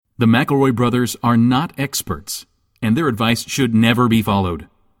The McElroy brothers are not experts, and their advice should never be followed.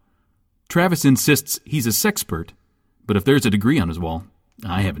 Travis insists he's a sexpert, but if there's a degree on his wall,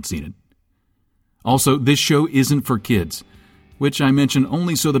 I haven't seen it. Also, this show isn't for kids, which I mention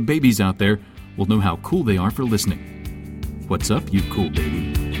only so the babies out there will know how cool they are for listening. What's up, you cool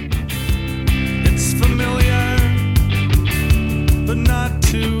baby? It's familiar, but not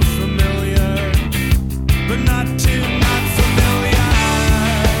too familiar, but not too not familiar.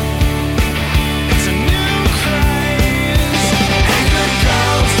 It's a new craze. Hey, good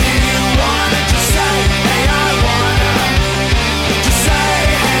girls, do you wanna just say, hey, I wanna? Just say,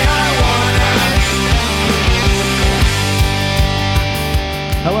 hey, I wanna.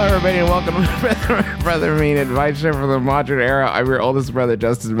 Hello, everybody, and welcome to Brother Mean Advice Show for the modern era. I'm your oldest brother,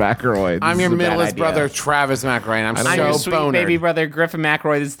 Justin McElroy. I'm your middlest brother, Travis McElroy, and I'm your so sweet bonered. baby brother, Griffin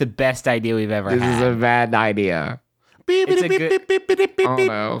McElroy. This is the best idea we've ever This had. is a bad idea. It's a good- Oh,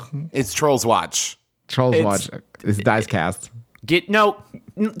 no. It's Trollswatch. Trollswatch. This is Dicecast.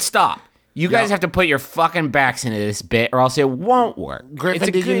 Stop. You guys have to put your fucking backs into this bit, or else it won't work. Griffin, It's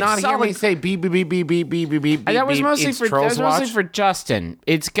a did you good, not hear me solid- say beep, beep, beep, beep, beep, beep, beep, beep, That was beep, mostly it's for Trollswatch? Justin.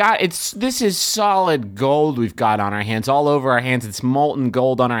 This is solid gold we've got on our hands, all over our hands. It's molten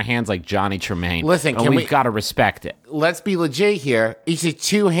gold on our hands like Johnny Tremaine. Listen, and can we've we- got to respect it. Let's be legit here. It's a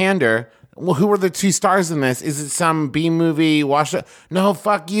two-hander. Well, who are the two stars in this? Is it some B movie? No,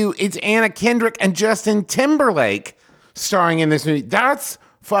 fuck you. It's Anna Kendrick and Justin Timberlake starring in this movie. That's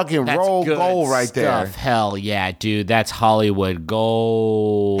fucking That's roll good gold right stuff. there. Hell yeah, dude. That's Hollywood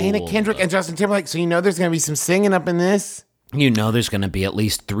gold. Anna Kendrick and Justin Timberlake. So you know there's going to be some singing up in this? You know there's going to be at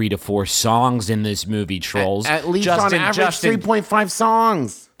least 3 to 4 songs in this movie, Trolls. At least on average, 3.5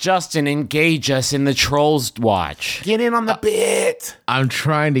 songs. Justin, engage us in the Trolls watch. Get in on the bit. I'm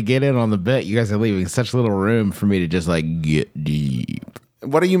trying to get in on the bit. You guys are leaving such little room for me to just, get deep.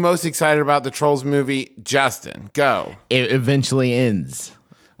 What are you most excited about the Trolls movie? Justin, go. It eventually ends.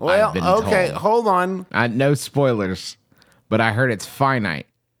 Well, I've been okay, told. hold on. No spoilers, but I heard it's finite.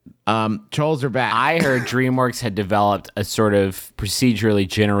 Trolls are back. I heard DreamWorks had developed a sort of procedurally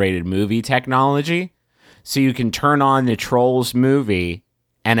generated movie technology, so you can turn on the Trolls movie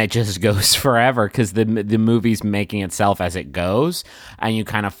and it just goes forever because the movie's making itself as it goes, and you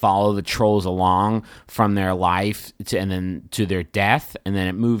kind of follow the Trolls along from their life and then to their death, and then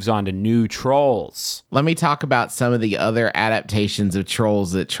it moves on to new Trolls. Let me talk about some of the other adaptations of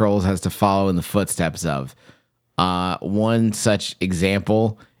Trolls that Trolls has to follow in the footsteps of. One such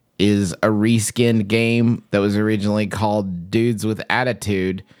example is a reskinned game that was originally called Dudes with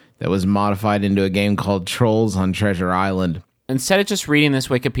Attitude that was modified into a game called Trolls on Treasure Island. Instead of just reading this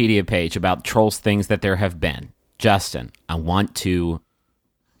Wikipedia page about Trolls things that there have been, Justin, I want to...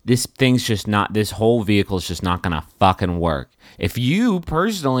 This whole vehicle is just not going to fucking work if you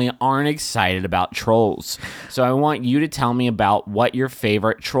personally aren't excited about Trolls. So I want you to tell me about what your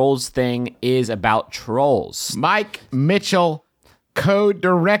favorite Trolls thing is about Trolls. Mike Mitchell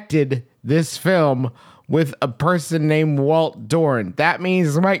co-directed this film with a person named Walt Dorn. That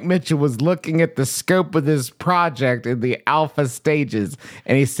means Mike Mitchell was looking at the scope of this project in the alpha stages,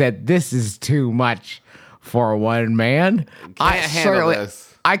 and he said, "This is too much for one man.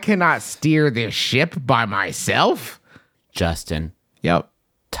 I cannot steer this ship by myself." Justin. Yep.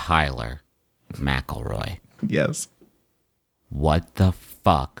 Tyler McElroy. Yes. What the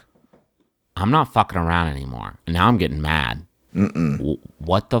fuck? I'm not fucking around anymore. Now I'm getting mad.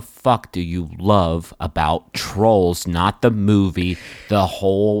 What the fuck do you love about Trolls? Not the movie, the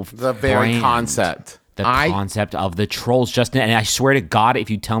whole The very brand, concept. the concept of the Trolls, Justin. And I swear to God, if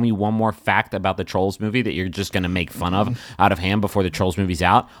you tell me one more fact about the Trolls movie that you're just going to make fun of out of hand before the Trolls movie's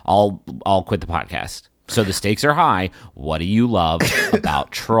out, I'll quit the podcast. So the stakes are high. What do you love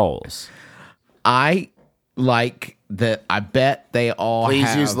about Trolls? I like that. I bet they all Please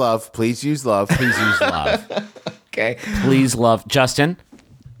have... use love. Please use love. Please use love. Okay. Please love. Justin,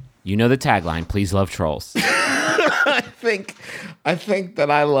 you know the tagline. Please love Trolls. I think that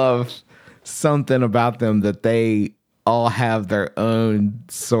I love something about them that they all have their own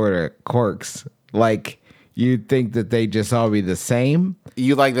sort of quirks. Like, you'd think that they just all be the same,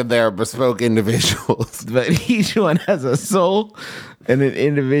 You like that they're bespoke individuals. but each one has a soul and an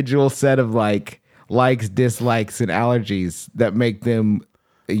individual set of likes, dislikes, and allergies that make them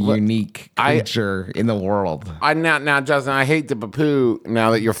a unique creature in the world. Now, Justin, I hate to poo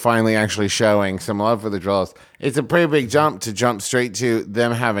now that you're finally actually showing some love for the Trolls. It's a pretty big jump straight to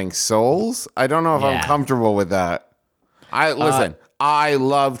them having souls. I don't know if I'm comfortable with that. I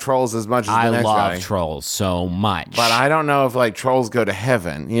love Trolls as much as the next guy. I love Trolls so much. But I don't know if Trolls go to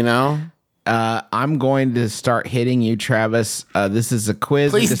heaven, you know? I'm going to start hitting you, Travis. This is a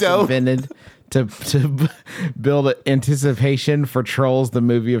quiz Please just don't. invented to build an anticipation for Trolls, the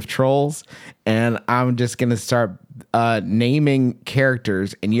movie of Trolls. And I'm just going to start naming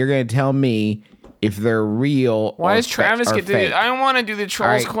characters, and you're going to tell me if they're real. Why or does Travis or get to fake. do? I want to do the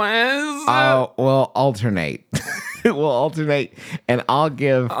Trolls All quiz. Oh, we'll alternate. We'll alternate, and I'll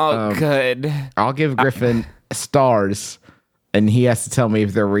give. Good. I'll give Griffin stars, and he has to tell me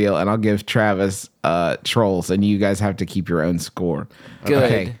if they're real, and I'll give Travis trolls, and you guys have to keep your own score. Good.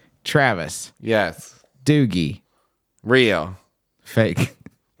 Okay, Travis, Yes. Doogie, Real. fake.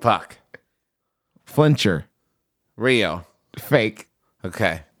 Fuck. Flincher, Real. fake.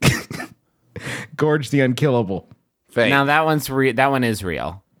 Okay. Gorge the Unkillable, Fake. Now that one's real. That one is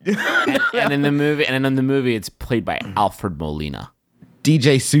real. and in the movie, it's played by Alfred Molina.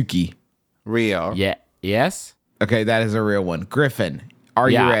 DJ Suki. Real. Yeah. Yes. Okay, that is a real one. Griffin, are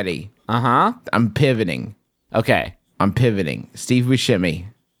Yeah. you ready? Uh-huh. I'm pivoting. Okay. Steve Buscemi.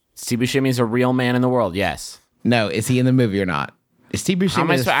 Steve Buscemi is a real man in the world. Yes. No, is he in the movie or not? Is Steve Buscemi How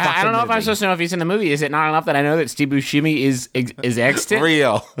am I, in this I don't know if I'm fucking supposed to know if he's in the movie. Is it not enough that I know that Steve Buscemi is extant?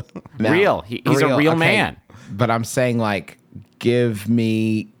 Real. No. Real. He's a real okay. man. But I'm saying, like, give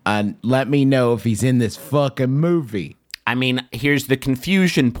me let me know if he's in this fucking movie. I mean, here's the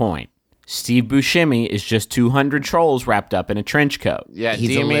confusion point. Steve Buscemi is just 200 trolls wrapped up in a trench coat. Yeah, He's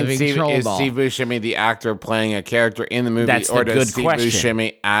do you a mean living Steve, troll is doll. Steve Buscemi the actor playing a character in the movie, That's the or does good Steve question.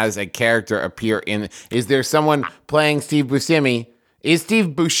 Buscemi as a character appear in? Is there someone playing Steve Buscemi? Is Steve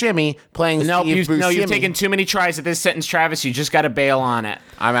Buscemi playing No, Steve Buscemi? you've taken too many tries at this sentence, Travis. You just got to bail on it.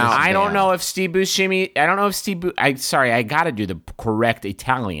 I'm out. I don't Bail. know if Steve Buscemi. I don't know if I got to do the correct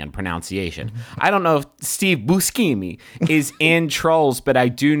Italian pronunciation. I don't know if Steve Buscemi is in Trolls, but I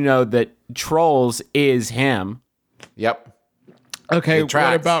do know that Trolls is him. Yep. Okay, It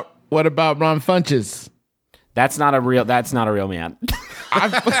tracks. what about Ron Funches? That's not a real man.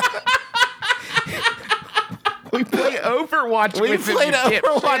 We played Overwatch We with him, played you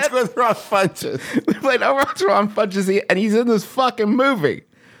Overwatch dipshit. with Rough Punches. We played Overwatch with Ron Funches, and he's in this fucking movie.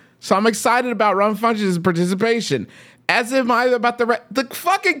 So I'm excited about Ron Funches' participation. As am I about the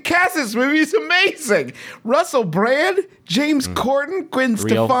fucking cast of this movie is amazing. Russell Brand, James Corden, Gwen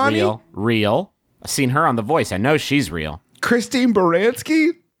Stefani, Real. I've seen her on The Voice. I know she's real. Christine Baranski,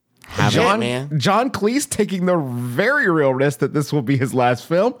 it, man. John Cleese taking the very real risk that this will be his last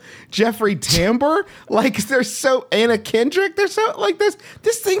film. Jeffrey Tambor, like they're so Anna Kendrick, they're so like this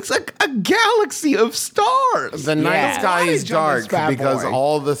thing's like a galaxy of stars. The night Yeah. sky is Knowledge on this dark bad because boy.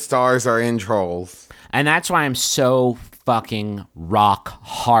 all the stars are in Trolls. And that's why I'm so fucking rock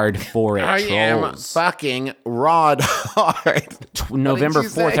hard for it, I am Trolls. fucking rod hard. November you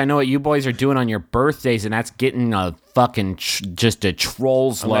 4th, say? I know what you boys are doing on your birthdays, and that's getting a fucking just a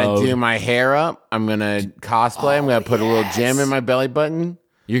Trolls I'm gonna load. do my hair up. I'm gonna cosplay. I'm gonna put a little gem in my belly button.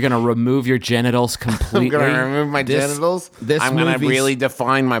 You're going to remove your genitals I'm completely. gonna remove my genitals. this I'm gonna movie's- really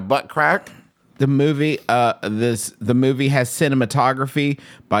define my butt crack. The movie, the movie has cinematography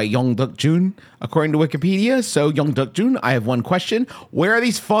by Young Duk Jun, according to Wikipedia. So, Young Duk Jun, I have one question: where are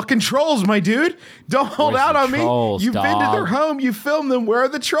these fucking trolls, my dude? Don't hold Where's out the on trolls, me. You've been to dog? their home. You filmed them. Where are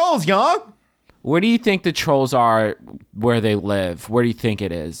the trolls, Young? Where do you think the Trolls are where they live? Where do you think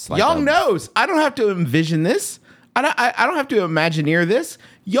it is? Like Young knows. I don't have to envision this. I don't have to imagineer this.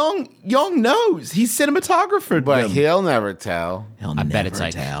 Young knows. He's cinematographer. But he'll never tell. I bet it's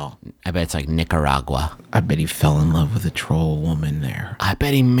like Nicaragua. I bet he fell in love with a troll woman there. I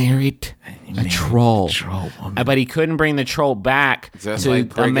bet he married a troll. Troll woman. I bet he couldn't bring the troll back Just to like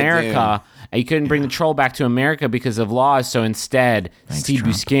Brigadoon. America. He couldn't bring the troll back to America because of laws. So instead, Steve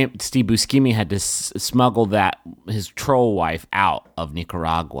Buscemi had to smuggle his troll wife out of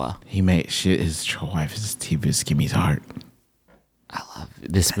Nicaragua. He made his troll wife is Steve Buscemi's heart.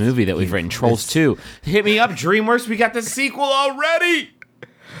 This movie that we've written, Trolls 2. Hit me up, DreamWorks. We got the sequel already.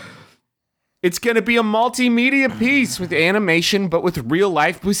 It's going to be a multimedia piece with animation, but with real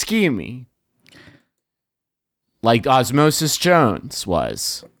life Buscemi. Like Osmosis Jones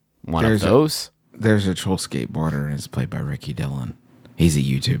was one of those. There's a troll skateboarder and it's played by Ricky Dillon. He's a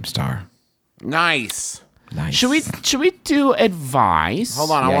YouTube star. Nice. Nice. Should we do advice?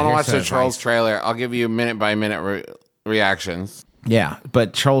 Hold on, I Yeah, want to here's watch some the Trolls advice. trailer. I'll give you minute by minute reactions. Yeah,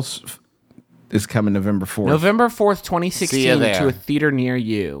 but Trolls is coming November 4th. November 4th, See 2016 you there. to a theater near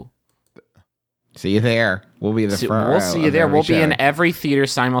you. See you there. We'll be in the front row We'll see you of there. every We'll be in show. every theater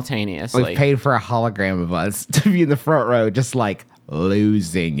simultaneously. We've paid for a hologram of us to be in the front row, just like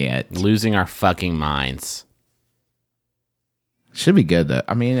losing it. Losing our fucking minds. Should be good though.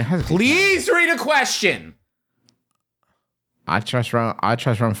 I mean, it has. Please read a question. I trust Ron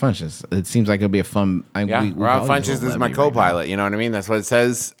Funches. It seems like it'll be a fun. Yeah, Ron Funches is my co-pilot. You know what I mean? That's what it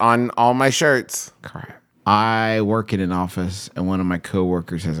says on all my shirts. Crap. I work in an office, and one of my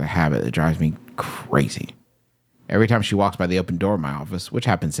coworkers has a habit that drives me crazy. Every time she walks by the open door of my office, which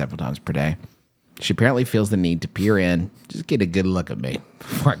happens several times per day, she apparently feels the need to peer in, just get a good look at me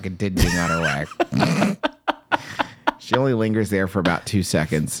before I continue on her way. She only lingers there for about 2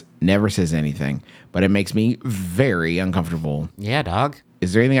 seconds, never says anything, but it makes me very uncomfortable. Yeah, dog.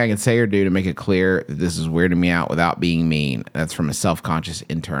 Is there anything I can say or do to make it clear that this is weirding me out without being mean? That's from a self-conscious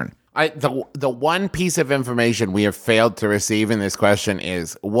intern. The one piece of information we have failed to receive in this question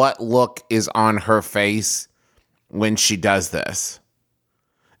is what look is on her face when she does this.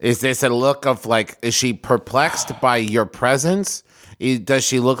 Is this a look of like, is she perplexed by your presence? Does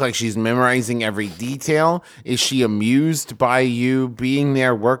she look like she's memorizing every detail? Is she amused by you being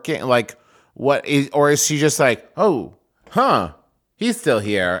there working? Like, what is, or is she just like, oh, huh, he's still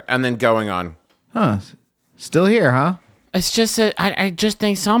here, and then going on? Huh, still here, huh? It's just I just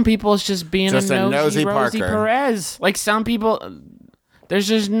think some people it's just being Just a nosy Rosie Parker. Perez. Like some people, there's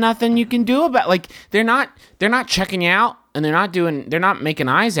just nothing you can do about. Like they're not checking you out and they're not making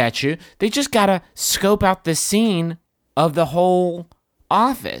eyes at you. They just gotta scope out the scene of the whole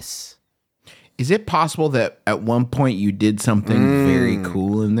office. Is it possible that at one point you did something very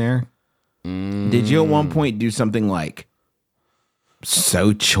cool in there? Did you at one point do something like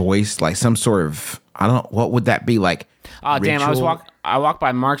so choice, like some sort of, I don't know, what would that be like? Oh damn! I walked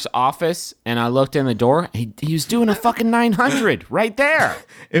by Mark's office and I looked in the door. He was doing a fucking 900 right there.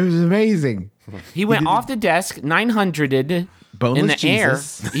 It was amazing. He went off the desk, 900'd in the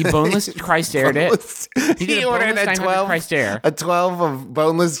Jesus. air. He boneless Christ aired it. He ordered a 12 Christ air. a 12 of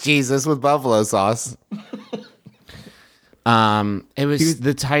boneless Jesus with buffalo sauce. It was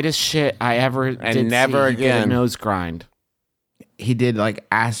the tightest shit I ever did. Never see. He did a again. nose grind. He did like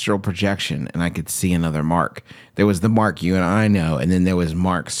astral projection, and I could see another Mark. There was the Mark you and I know, and then there was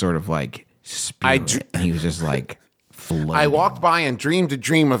Mark sort of like spirit, and he was just like floating. I walked by and dreamed a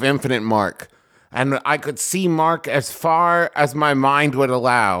dream of infinite Mark, and I could see Mark as far as my mind would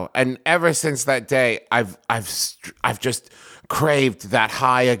allow. And ever since that day, I've just craved that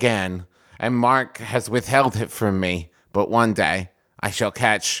high again. And Mark has withheld it from me. But one day I shall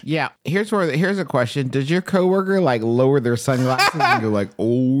catch. Yeah, here's a question: does your coworker like lower their sunglasses and go like,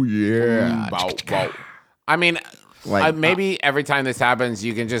 "Oh yeah"? I mean, Like, maybe every time this happens,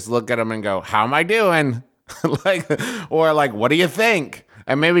 you can just look at them and go, "How am I doing?" or what do you think?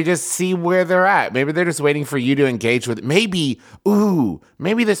 And maybe just see where they're at. Maybe they're just waiting for you to engage with. Maybe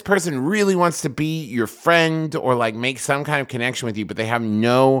this person really wants to be your friend or like make some kind of connection with you, but they have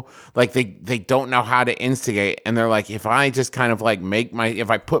no, like they don't know how to instigate. And they're like, if I just kind of like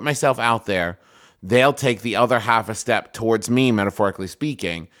if I put myself out there, they'll take the other half a step towards me, metaphorically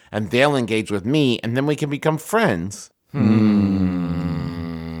speaking, and they'll engage with me, and then we can become friends.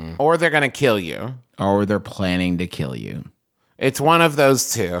 Or they're going to kill you. or they're planning to kill you. It's one of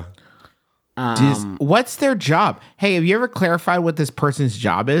those two. What's their job? Hey, have you ever clarified what this person's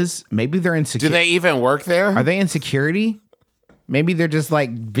job is? Maybe they're in Do security. they even work there? Are they in security? Maybe they're just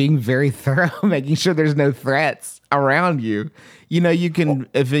like being very thorough, making sure there's no threats around you. You know, you can,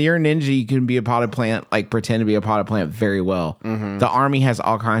 if you're a ninja, you can be a potted plant, like pretend to be a potted plant very well. Mm-hmm. The army has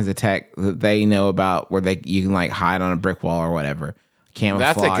all kinds of tech that they know about where you can like hide on a brick wall or whatever.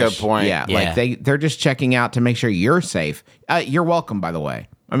 Camouflage. That's a good point. Yeah. Like they're just checking out to make sure you're safe. You're welcome, by the way.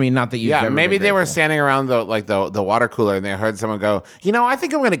 I mean, not that you've ever maybe been they were grateful. standing around the water cooler and they heard someone go, I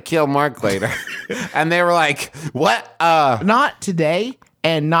think I'm going to kill Mark later. And they were like, what? Not today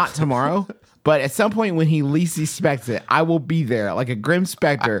and not tomorrow, but at some point when he least expects it, I will be there like a grim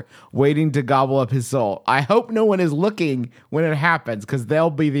specter waiting to gobble up his soul. I hope no one is looking when it happens because they'll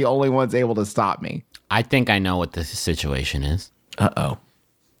be the only ones able to stop me. I think I know what this situation is. Uh-oh.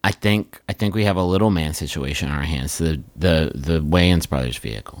 I think we have a little man situation on our hands. The Wayans brothers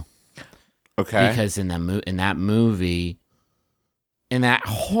vehicle. Okay. Because in that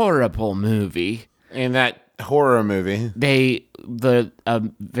horrible movie, In that horror movie. I'm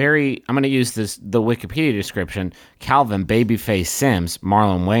going to use the Wikipedia description. Calvin Babyface Sims,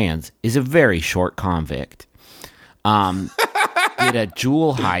 Marlon Wayans, is a very short convict. Did a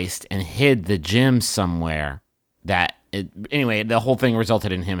jewel heist and hid the gem somewhere. Anyway, the whole thing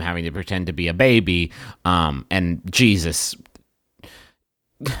resulted in him having to pretend to be a baby. And Jesus.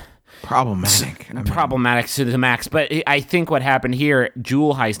 Problematic To the max. But I think what happened here,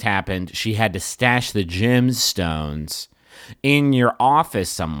 jewel heist happened. She had to stash the gemstones in your office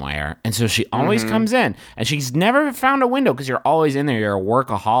somewhere. And so she always comes in. And she's never found a window because you're always in there. You're a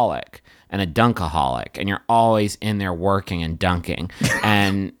workaholic. and a dunkaholic, and you're always in there working and dunking.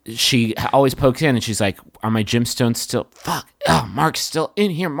 And she always pokes in, and she's like, "Are my gemstones still? Fuck! Oh, Mark's still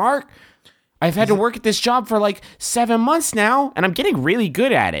in here. Mark, I've had to work at this job for like 7 months now, and I'm getting really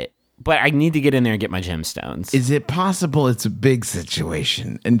good at it. But I need to get in there and get my gemstones." Is it possible it's a big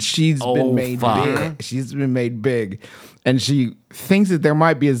situation and she's been made big? She's been made big, and she thinks that there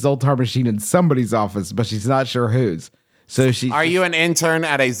might be a Zoltar machine in somebody's office, but she's not sure whose. So she. Are you an intern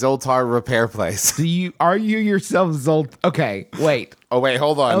at a Zoltar repair place? Are you yourself Zoltar? Okay, wait. Oh, wait,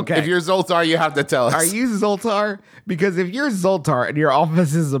 hold on. Okay. If you're Zoltar, you have to tell us. Are you Zoltar? Because if you're Zoltar and your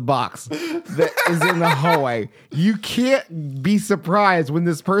office is a box that is in the hallway, you can't be surprised when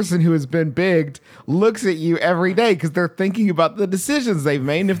this person who has been bigged looks at you every day because they're thinking about the decisions they've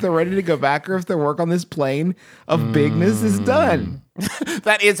made and if they're ready to go back or if their work on this plane of bigness is done.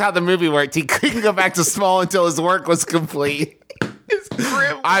 That is how the movie worked. He couldn't go back to small until his work was complete.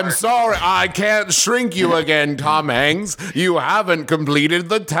 I'm sorry, I can't shrink you again, Tom Hanks. You haven't completed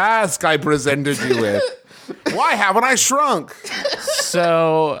the task I presented you with. Why haven't I shrunk?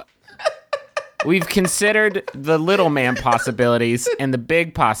 So we've considered the little man possibilities and the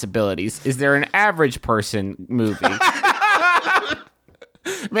big possibilities. Is there an average person movie?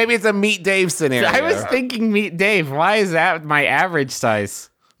 Maybe it's a Meet Dave scenario. I was thinking Meet Dave. Why is that my average size?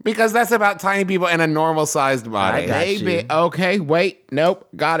 Because that's about tiny people in a normal-sized body. Maybe. Okay, wait. Nope.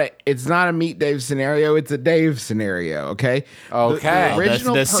 Got it. It's not a Meet Dave scenario. It's a Dave scenario, okay? Okay.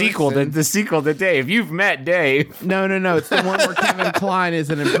 The sequel to Dave. You've met Dave. No. It's the one where Kevin Kline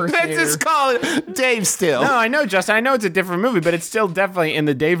is an impersonator. Let's just call it Dave still. No, I know, Justin. I know it's a different movie, but it's still definitely in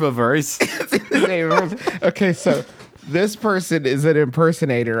the Dave-averse. Okay, so this person is an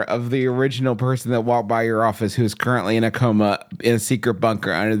impersonator of the original person that walked by your office who's currently in a coma in a secret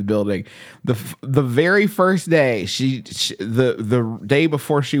bunker under the building. The very first day, the day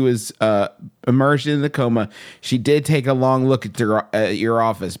before she was immersed in the coma, she did take a long look at your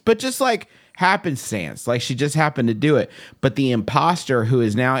office, but just like happenstance, like she just happened to do it. But the imposter who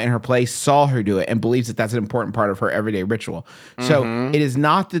is now in her place saw her do it and believes that that's an important part of her everyday ritual. So it is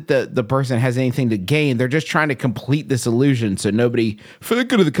not that the person has anything to gain. They're just trying to complete this illusion so nobody, for the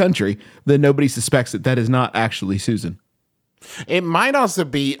good of the country, that nobody suspects that is not actually Susan. It might also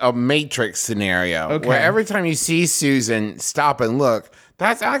be a Matrix scenario where every time you see Susan, stop and look.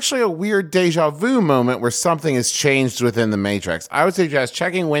 That's actually a weird deja vu moment where something has changed within the Matrix. I would suggest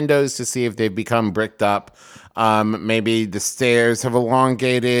checking windows to see if they've become bricked up. Maybe the stairs have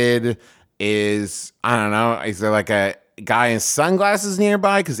elongated. I don't know, is there like a guy in sunglasses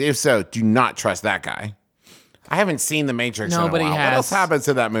nearby? Because if so, do not trust that guy. I haven't seen the Matrix Nobody in a while. has. What else happens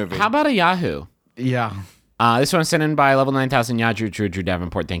to that movie? How about a Yahoo? Yeah. This one's sent in by level 9000 Yadru, Drew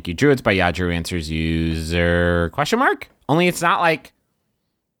Davenport. Thank you, Drew. It's by Yadru answers user ? Only it's not like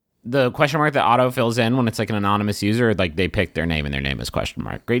the question mark that auto fills in when it's like an anonymous user, like they pick their name and their name is ?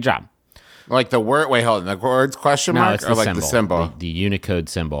 Great job. Like the word, wait, hold on. The word's question mark it's or like the symbol? The Unicode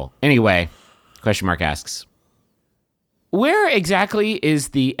symbol. Anyway, question mark asks, where exactly is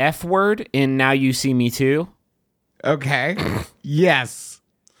the F word in Now You See Me Too? Okay. Yes.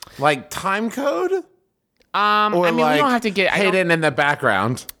 Like time code? Or I mean, like we don't have to get hidden in the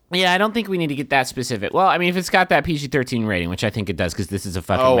background. Yeah, I don't think we need to get that specific. Well, I mean, if it's got that PG-13 rating, which I think it does, because this is a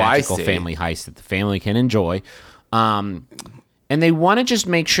fucking magical family heist that the family can enjoy. And they want to just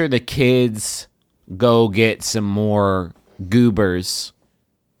make sure the kids go get some more goobers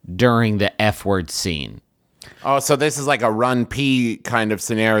during the F-word scene. Oh, so this is like a run P kind of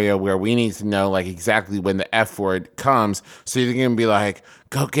scenario where we need to know like exactly when the F word comes. So you're going to be like,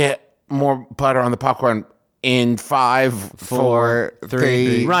 go get more butter on the popcorn. In 5, 4,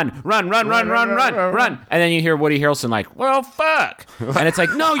 3, run. And then you hear Woody Harrelson like, well, fuck. And it's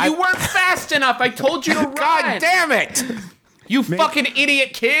like, no, you weren't fast enough. I told you to run. God damn it. You fucking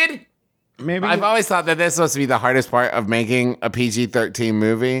idiot kid. Maybe I've always thought that this is supposed to be the hardest part of making a PG-13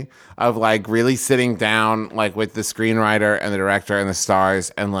 movie, of like really sitting down like with the screenwriter and the director and the stars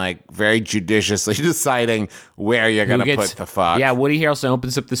and like very judiciously deciding where you're going to put the fuck. Yeah, Woody Harrelson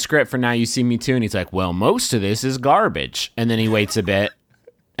opens up the script for Now You See Me Too, and he's like, well, most of this is garbage. And then he waits a bit,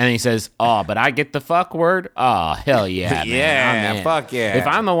 and he says, oh, but I get the fuck word? Oh, hell yeah, man. Yeah, I'm in. fuck yeah. If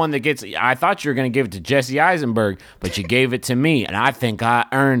I'm the one that gets it, I thought you were going to give it to Jesse Eisenberg, but you gave it to me, and I think I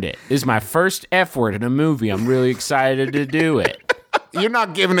earned it. This is my first F word in a movie. I'm really excited to do it. You're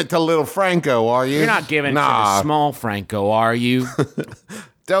not giving it to little Franco, are you? You're not giving it to the small Franco, are you?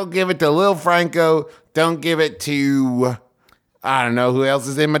 Don't give it to Lil Franco. Don't give it to, I don't know who else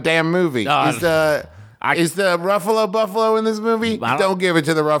is in my damn movie. Is the Ruffalo Buffalo in this movie? Don't give it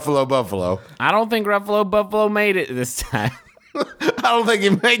to the Ruffalo Buffalo. I don't think Ruffalo Buffalo made it this time. don't think he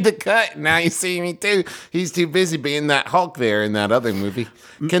made the cut. Now you see me too. He's too busy being that Hulk there in that other movie.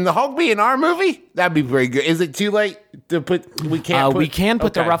 Can the Hulk be in our movie? That'd be very good. Is it too late to put? We can't. We can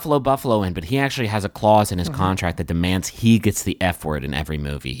put the Okay. Ruffalo Buffalo in, but he actually has a clause in his contract that demands he gets the F word in every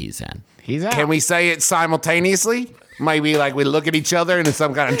movie he's in. He's out. Can we say it simultaneously? Maybe like we look at each other and in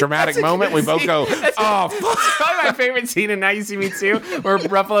some kind of dramatic moment, we both go, "Oh, fuck." Probably my favorite scene in Now You See Me Too, where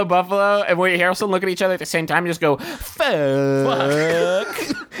Ruffalo Buffalo and Woody Harrelson look at each other at the same time and just go, fuck.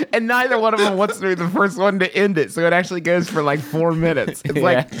 And neither one of them wants to be the first one to end it, so it actually goes for like 4 minutes. It's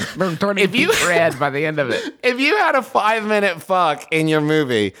like they're turning red by the end of it. If you had a 5-minute fuck in your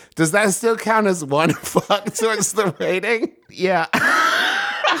movie, does that still count as one fuck towards the rating? Yeah.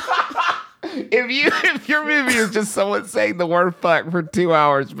 If your movie is just someone saying the word fuck for 2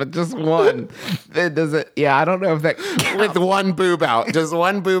 hours, but just one, then does it? Yeah, I don't know if that With one boob out, just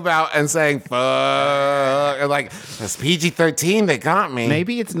one boob out and saying fuck. And like, it's PG-13, they got me.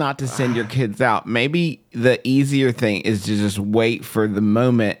 Maybe it's not to send your kids out. Maybe the easier thing is to just wait for the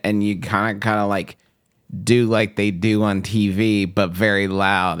moment and you kind of like do like they do on TV, but very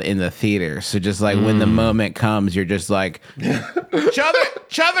loud in the theater. So just like when the moment comes, you're just like,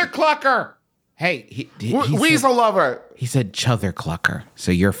 Chother Clucker. Hey, he Weasel said, lover. he said Chother Clucker,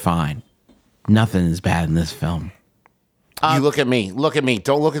 so you're fine. Nothing is bad in this film. You look at me. Look at me.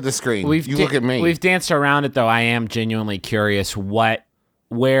 Don't look at the screen. You look at me. We've danced around it, though. I am genuinely curious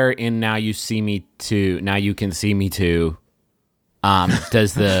where in Now You See Me Too, Now You Can See Me Too,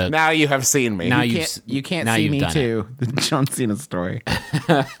 does the... Now you have seen me. Now You can't now see you've me done it. too. The John Cena story.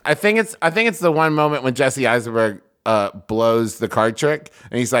 I think it's the one moment when Jesse Eisenberg blows the card trick,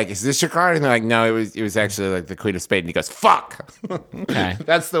 and he's like, "Is this your card?" And they're like, "No, it was actually like the Queen of Spades." And he goes, "Fuck." Okay.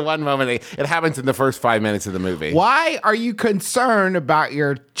 That's the one moment. It happens in the first 5 minutes of the movie. Why are you concerned about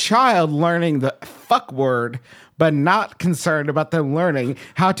your child learning the fuck word, but not concerned about them learning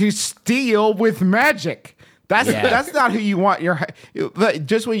how to steal with magic? That's not who you want your.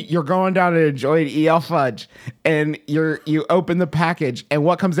 Just when you're going down to enjoy EL Fudge, and you open the package, and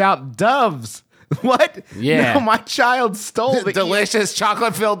what comes out? Doves. What? Yeah. No, my child stole the Delicious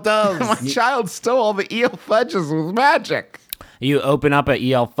chocolate-filled doves. My child stole all the EL Fudges with magic. You open up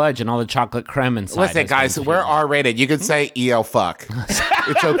a EL Fudge and all the chocolate creme inside. Listen, has guys, been we're filled. R-rated. You could say EL fuck.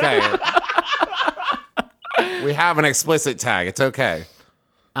 It's okay. We have an explicit tag. It's okay.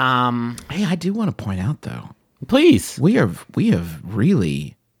 Hey, I do want to point out though, Please. we have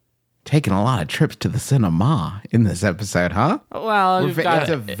really taken a lot of trips to the cinema in this episode, huh? Well, It's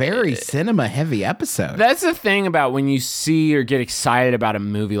a very cinema-heavy episode. That's the thing about when you see or get excited about a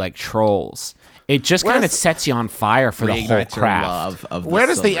movie like Trolls. It just kind of Where's- sets you on fire for the whole Reignites your craft. love of Where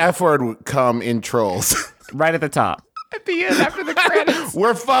does the cinema. F word come in Trolls? Right at the top. At the end, after the credits,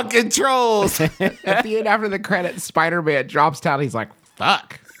 We're fucking trolls. at the end, after the credits, Spider-Man drops down. He's like,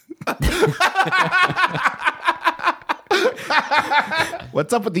 "Fuck."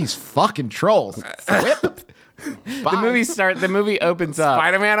 What's up with these fucking trolls? Whip. The movie opens up.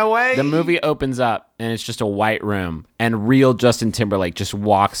 Spider-Man away. The movie opens up and it's just a white room, and real Justin Timberlake just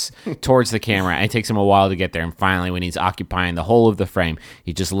walks towards the camera, and it takes him a while to get there, and finally when he's occupying the whole of the frame,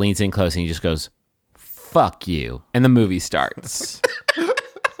 he just leans in close and he just goes, "Fuck you," and the movie starts.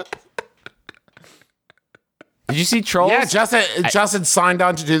 Did you see Trolls? Yeah, Justin signed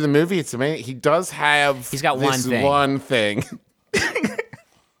on to do the movie. It's amazing. He does have. He's got this one thing.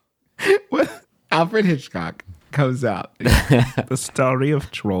 Alfred Hitchcock comes out. The story of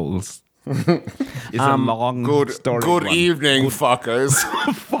trolls is a long story. Good one. evening, fuckers.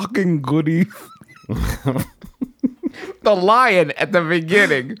 Fucking goodie. The lion at the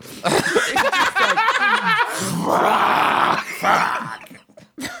beginning.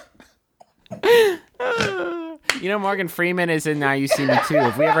 You know, Morgan Freeman is in Now You See Me Too.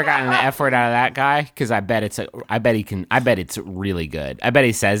 Have we ever gotten an F word out of that guy? Because I bet it's really good. I bet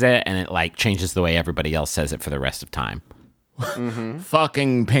he says it and it like changes the way everybody else says it for the rest of time.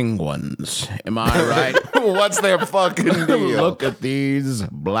 Fucking penguins. Am I right? What's their fucking deal? Look at these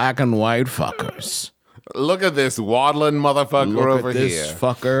black and white fuckers. Look at this waddling motherfucker Look over at this here.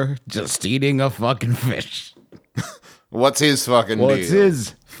 fucker just eating a fucking fish. What's his fucking What's deal?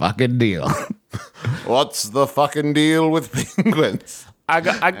 his fucking deal? What's the fucking deal with penguins? I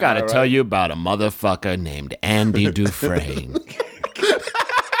gotta tell you about a motherfucker named Andy Dufresne.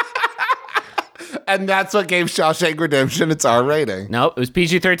 And that's what gave Shawshank Redemption its R rating. Nope, it was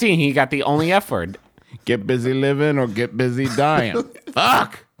PG-13. He got the only F word. Get busy living or get busy dying.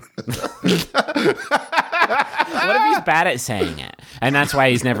 Fuck. What if he's bad at saying it? And that's why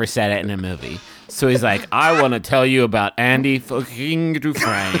he's never said it in a movie. So he's like, I want to tell you about Andy fucking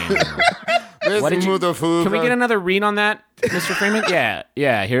Dufresne. This What did you? motherfucker. Can we get another read on that, Mr. Freeman?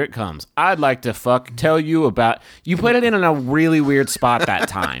 Yeah. Here it comes. I'd like to tell you about. You put it in a really weird spot that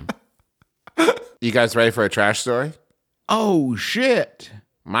time. You guys ready for a trash story? Oh shit!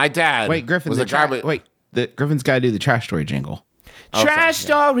 My dad. Wait, Griffin. was a garbage. Griffin's got to do the trash story jingle. Trash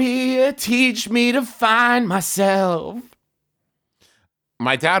story, teach me to find myself.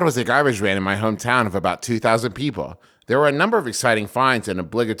 My dad was a garbage man in my hometown of about 2,000 people. There were a number of exciting finds and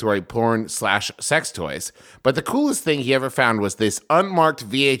obligatory porn/sex toys, but the coolest thing he ever found was this unmarked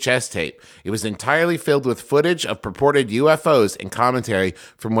VHS tape. It was entirely filled with footage of purported UFOs and commentary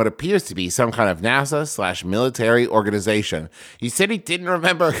from what appears to be some kind of NASA/military organization. He said he didn't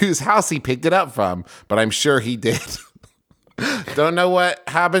remember whose house he picked it up from, but I'm sure he did. Don't know what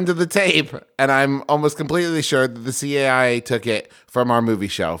happened to the tape, and I'm almost completely sure that the CIA took it from our movie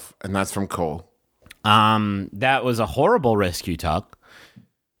shelf, and that's from Cole. That was a horrible rescue, Tuck.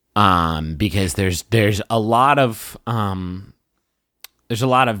 Because there's a lot of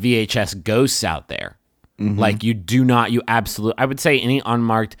VHS ghosts out there. Mm-hmm. Like I would say any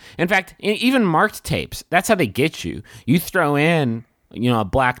unmarked, in fact, even marked tapes, that's how they get you. You throw in, a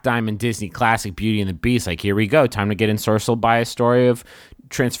Black Diamond Disney classic Beauty and the Beast, like, here we go, time to get ensorcelled by a story of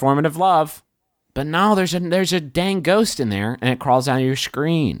transformative love. But no, there's a dang ghost in there, and it crawls down your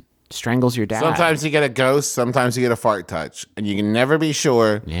screen. Strangles your dad. Sometimes you get a ghost, sometimes you get a fart touch, and you can never be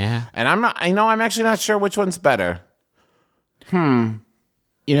sure. Yeah. And I'm actually not sure which one's better.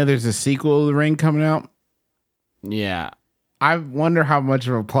 There's a sequel to The Ring coming out. Yeah. I wonder how much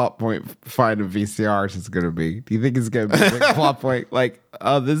of a plot point finding VCRs is going to be. Do you think it's going to be a big plot point? Like,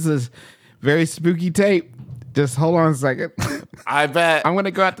 oh, this is very spooky tape. Just hold on a second. I bet. I'm going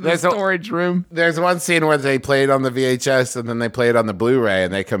to go out to the storage room. There's one scene where they play it on the VHS and then they play it on the Blu-ray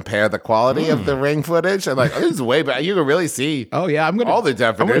and they compare the quality of the Ring footage. And like, oh, this is way better. You can really see. Oh, yeah. all the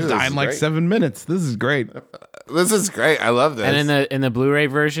definitions. I'm going to die in like 7 minutes. This is great. This is great. I love this. And in the Blu-ray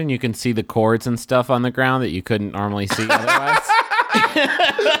version, you can see the cords and stuff on the ground that you couldn't normally see otherwise.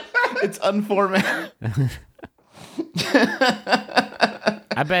 It's unformatted.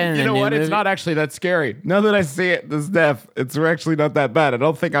 I bet. You know what? Movie, it's not actually that scary. Now that I see it, this death, it's actually not that bad. I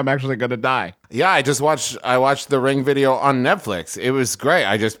don't think I'm actually going to die. Yeah, I watched the Ring video on Netflix. It was great.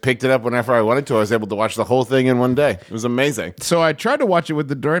 I just picked it up whenever I wanted to. I was able to watch the whole thing in one day. It was amazing. So I tried to watch it with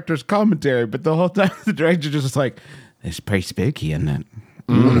the director's commentary, but the whole time the director just was like, "It's pretty spooky, isn't it?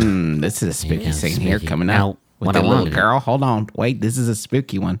 This is a spooky scene here coming out with the little girl. Hold on, wait, this is a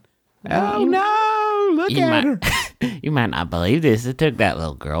spooky one. Oh no, look at her." You might not believe this. It took that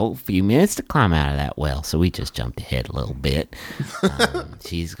little girl a few minutes to climb out of that well, so we just jumped ahead a little bit.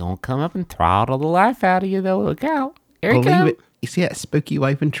 She's going to come up and throttle the life out of you, though. Look out. Here he comes. You see that spooky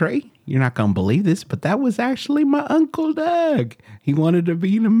wiping tray? You're not going to believe this, but that was actually my Uncle Doug. He wanted to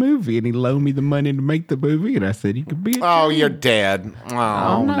be in a movie, and he loaned me the money to make the movie, and I said he could be in Oh, you're dead.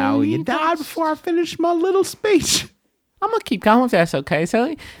 Oh, no, you died before I finished my little speech. I'm going to keep going if that's okay,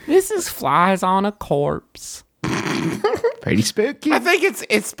 Sally. This is Flies on a Corpse. Pretty spooky. I think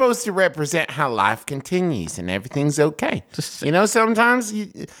it's supposed to represent how life continues and everything's okay. Sometimes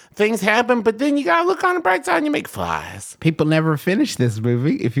things happen, but then you gotta look on the bright side and you make flies. People never finish this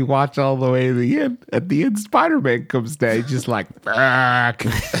movie. If you watch all the way to the end, at the end, Spider-Man comes down. He's just like, fuck.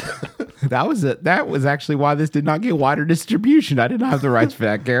 That was actually why this did not get wider distribution. I didn't have the rights for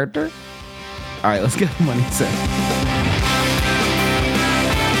that character. All right, let's get the money set.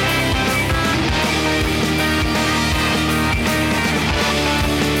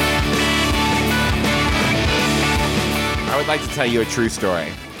 I would like to tell you a true story.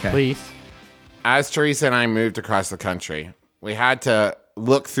 Okay. Please. As Teresa and I moved across the country, we had to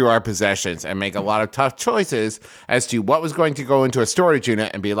look through our possessions and make a lot of tough choices as to what was going to go into a storage unit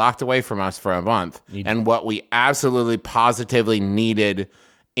and be locked away from us for a month and what we absolutely positively needed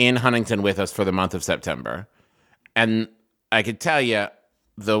in Huntington with us for the month of September. And I could tell you,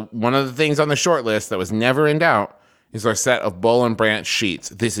 one of the things on the short list that was never in doubt is our set of Boll and Branch sheets.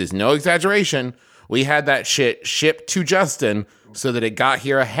 This is no exaggeration. We had that shit shipped to Justin so that it got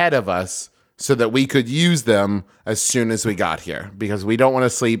here ahead of us so that we could use them as soon as we got here because we don't want to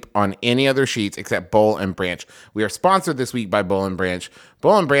sleep on any other sheets except Boll and Branch. We are sponsored this week by Boll and Branch.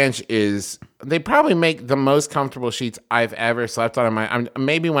 Boll and Branch they probably make the most comfortable sheets I've ever slept on.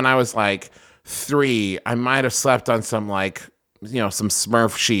 Maybe when I was like 3, I might have slept on some some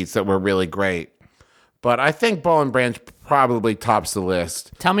Smurf sheets that were really great. But I think Boll and Branch probably tops the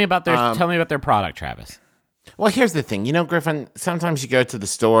list. Tell me about their product, Travis. Well, here's the thing. Griffin, sometimes you go to the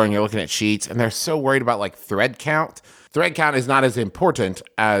store and you're looking at sheets and they're so worried about thread count. Thread count is not as important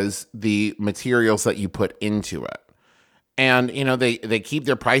as the materials that you put into it. And, they keep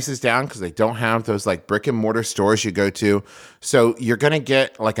their prices down because they don't have those like brick and mortar stores you go to. So you're going to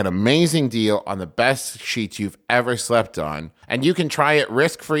get like an amazing deal on the best sheets you've ever slept on. And you can try it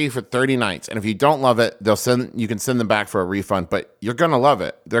risk-free for 30 nights. And if you don't love it, you can send them back for a refund, but you're going to love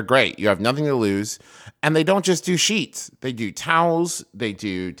it. They're great. You have nothing to lose. And they don't just do sheets. They do towels. They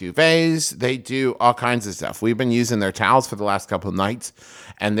do duvets. They do all kinds of stuff. We've been using their towels for the last couple of nights.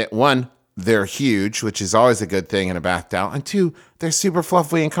 And they're huge, which is always a good thing in a bath towel. And 2, they're super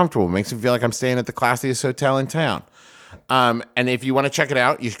fluffy and comfortable. It makes me feel like I'm staying at the classiest hotel in town. And if you want to check it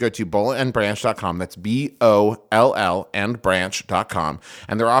out, you should go to bollandbranch.com. That's BOLL and branch.com.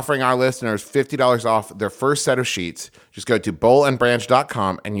 And they're offering our listeners $50 off their first set of sheets. Just go to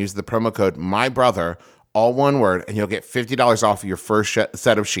bollandbranch.com and use the promo code MYBROTHER, all one word, and you'll get $50 off your first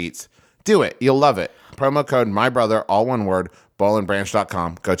set of sheets. Do it. You'll love it. Promo code MYBROTHER, all one word,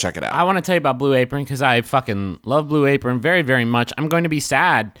 bollandbranch.com. Go check it out. I want to tell you about Blue Apron because I fucking love Blue Apron very, very much. I'm going to be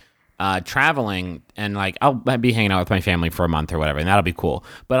sad traveling and like I'll be hanging out with my family for a month or whatever, and that'll be cool.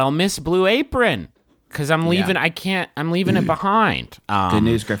 But I'll miss Blue Apron because I'm leaving. Yeah. I'm leaving it behind. Good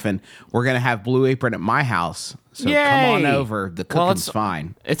news, Griffin. We're going to have Blue Apron at my house. So Yay! Come on over. The cooking's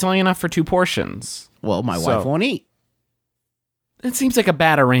fine. It's only enough for 2 portions. Well, my wife won't eat. It seems like a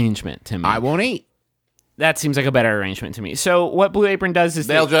bad arrangement to me. I won't eat. That seems like a better arrangement to me. So what Blue Apron does is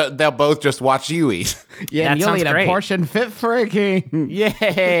they'll both just watch you eat. Yeah, that and you'll eat great. A portion fit for a king.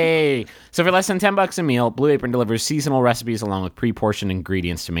 Yay! So for less than $10 a meal, Blue Apron delivers seasonal recipes along with pre-portioned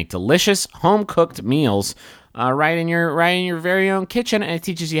ingredients to make delicious home-cooked meals right in your very own kitchen, and it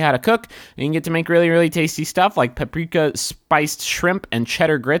teaches you how to cook. And you can get to make really, really tasty stuff like paprika spiced shrimp and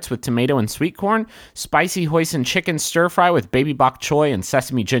cheddar grits with tomato and sweet corn, spicy hoisin chicken stir fry with baby bok choy and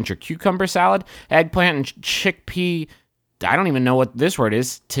sesame ginger cucumber salad, eggplant and chickpea. I don't even know what this word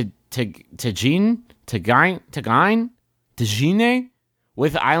is. Tagine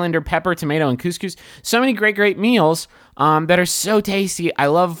with islander pepper, tomato, and couscous. So many great meals that are so tasty. I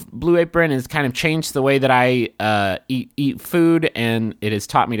love Blue Apron. It's kind of changed the way that I eat food, and it has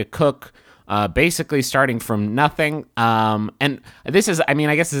taught me to cook basically starting from nothing. And this is, I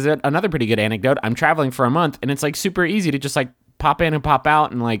guess this is another pretty good anecdote. I'm traveling for a month, and it's like super easy to just like pop in and pop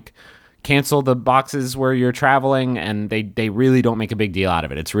out and like cancel the boxes where you're traveling, and they really don't make a big deal out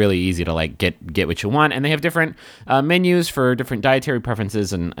of it. It's really easy to like get what you want, and they have different menus for different dietary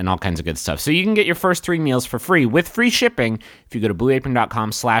preferences and all kinds of good stuff. So you can get your first 3 meals for free with free shipping if you go to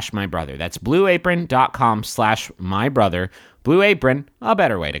blueapron.com/mybrother. That's blueapron.com/mybrother. Blue Apron, a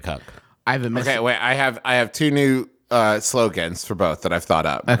better way to cook. I have 2 new slogans for both that I've thought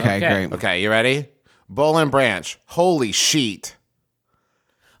up. Okay, great. Okay, you ready? Boll and Branch. Holy sheet.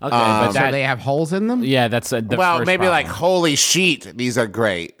 Okay, but so they have holes in them? yeah, that's the first maybe problem. like holy sheet. These are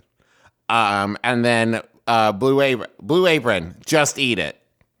great. And then Blue Apron. Just eat it.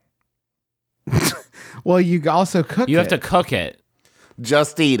 Well, you also cook You it. have to cook it.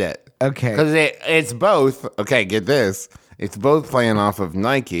 Just eat it. Okay. Because it's both. Okay, get this. It's both playing off of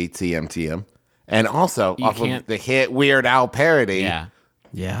Nike, TM, and also off of the hit Weird Al parody. Yeah.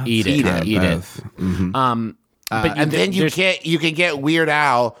 Yeah. Eat it. Mm-hmm. But And then you can get Weird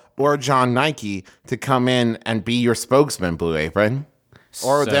Al or John Nike to come in and be your spokesman, Blue Apron,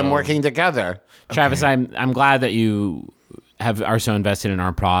 or them working together. Travis, I'm glad that you are so invested in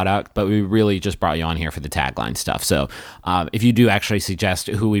our product, but we really just brought you on here for the tagline stuff. So if you do actually suggest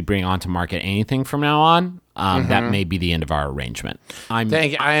who we bring on to market anything from now on, that may be the end of our arrangement.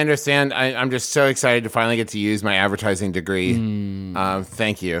 Thank you. I understand. I'm just so excited to finally get to use my advertising degree.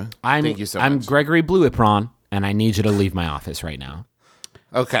 Thank you. Thank you so much. I'm Gregory Blue Apron, and I need you to leave my office right now.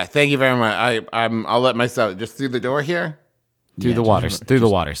 Okay, thank you very much. I'll let myself just through the door here. Through the water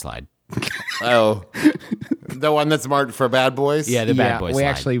slide. Oh, the one that's marked for bad boys. Yeah, the bad boys. We slide.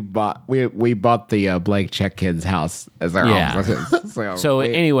 actually bought the Blake Check Kid's house as our home. So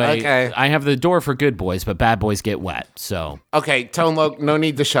anyway, okay. I have the door for good boys, but bad boys get wet. So Okay, Tone Loc, no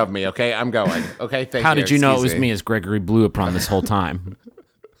need to shove me. Okay, I'm going. Okay, thank you. how did you know it was Excuse me as Gregory Blue Apron this whole time?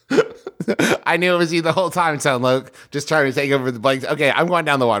 I knew it was you the whole time, Tone Loc. Just trying to take over the blanks. Okay, I'm going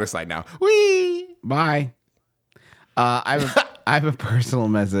down the water slide now. Whee! Bye. I have a personal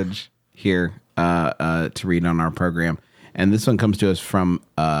message here to read on our program, and this one comes to us from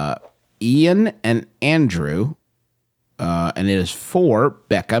Ian and Andrew, and it is for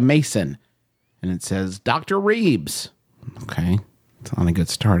Becca Mason, and it says, Dr. Reeves. Okay, it's not a good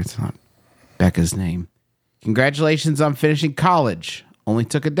start. It's not Becca's name. Congratulations on finishing college. Only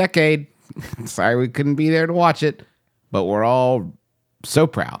took a decade. Sorry we couldn't be there to watch it, but we're all so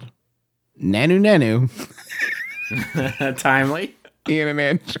proud. Nanu. Timely. Ian and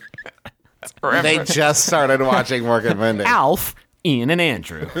Andrew. They just started watching Mork and Mindy. Alf, Ian, and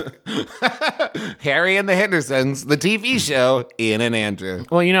Andrew. Harry and the Hendersons, the TV show, Ian and Andrew.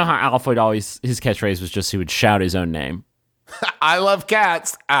 Well, you know how Alf would always, his catchphrase was just he would shout his own name. I love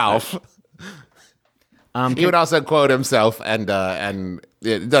cats, Alf. He would also quote himself, and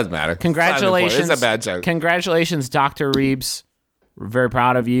it doesn't matter. Congratulations. It's a bad joke. Congratulations, Dr. Reeves. We're very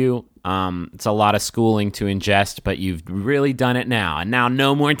proud of you. It's a lot of schooling to ingest, but you've really done it now. And now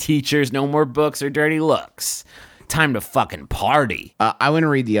no more teachers, no more books or dirty looks. Time to fucking party. I want to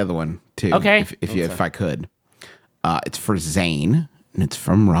read the other one, too. Okay. If I could. It's for Zane, and it's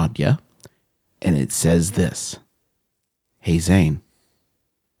from Radya. And it says this. Hey, Zane,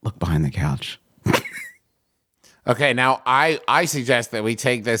 look behind the couch. Okay, now I suggest that we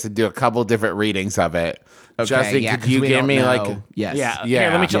take this and do a couple different readings of it. Okay, Justin, yeah, could you 'cause we give don't me know. like... Yes. Yeah. Yeah.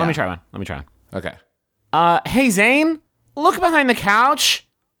 Here, let me try one. Let me try one. Okay. Hey, Zane, look behind the couch.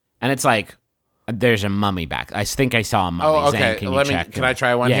 And it's like, there's a mummy back. I think I saw a mummy. Oh, okay. Zane, can you check? Can I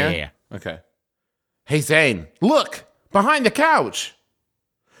try one here? Yeah. Okay. Hey, Zane, look behind the couch.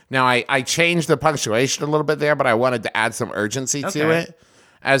 Now, I changed the punctuation a little bit there, but I wanted to add some urgency to it.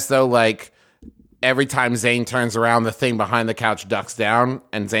 As though, like, every time Zane turns around, the thing behind the couch ducks down,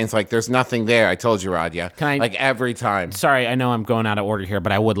 and Zane's like, there's nothing there. I told you, Radya. Can I- Like, every time. Sorry, I know I'm going out of order here,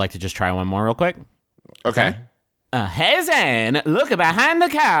 but I would like to just try one more real quick. Okay. Hey, Zane, look behind the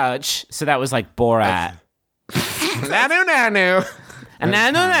couch. So that was like Borat. Nanu. And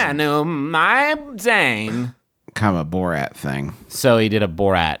nanu, my Zane. Kind of a Borat thing. So he did a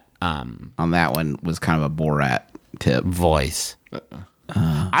Borat On that one was kind of a Borat tip. voice.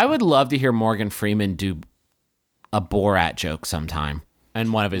 I would love to hear Morgan Freeman do a Borat joke sometime.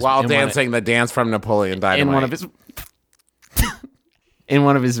 And one of his While in dancing the dance from Napoleon Dynamite. in one of his in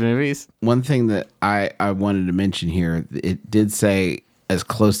one of his movies. One thing that I wanted to mention here, it did say as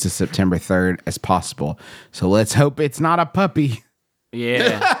close to September 3rd as possible. So let's hope it's not a puppy.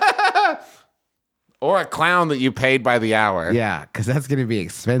 Yeah. Or a clown that you paid by the hour. Yeah, because that's going to be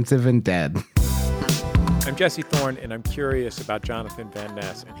expensive and dead. I'm Jesse Thorne, and I'm curious about Jonathan Van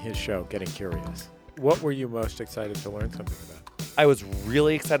Ness and his show, Getting Curious. What were you most excited to learn something about? I was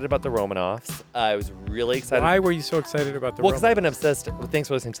really excited about the Romanoffs. I was really excited. Why were you so excited about the Well, because I've been Romanoffs? obsessed. Well, thanks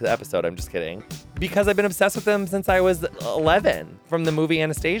for listening to the episode. I'm just kidding. Because I've been obsessed with them since I was 11 from the movie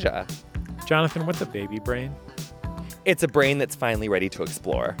Anastasia. Jonathan, what's a baby brain? It's a brain that's finally ready to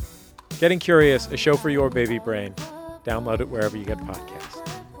explore. Getting Curious, a show for your baby brain. Download it wherever you get podcasts.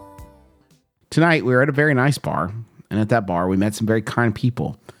 Tonight, we were at a very nice bar, and at that bar, we met some very kind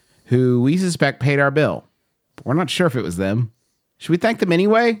people who we suspect paid our bill. But we're not sure if it was them. Should we thank them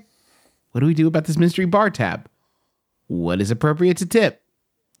anyway? What do we do about this mystery bar tab? What is appropriate to tip?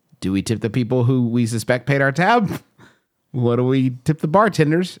 Do we tip the people who we suspect paid our tab? What do we tip the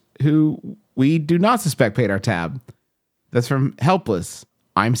bartenders who we do not suspect paid our tab? That's from Helpless.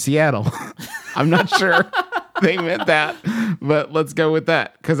 I'm Seattle. I'm not sure they meant that, but let's go with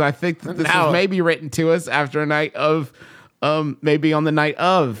that because I think that this was maybe written to us after a night of, maybe on the night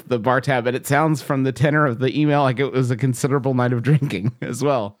of the bar tab, and it sounds from the tenor of the email like it was a considerable night of drinking as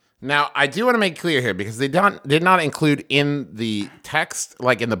well. Now, I do want to make clear here because they did not include in the text,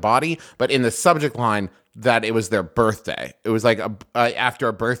 like in the body, but in the subject line that it was their birthday. It was like after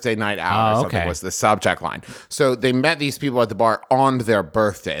a birthday night out or something was the subject line. So they met these people at the bar on their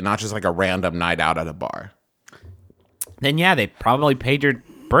birthday, not just like a random night out at a bar. Then yeah, they probably paid your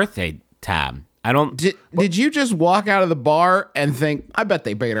birthday tab. I don't. Did you just walk out of the bar and think, I bet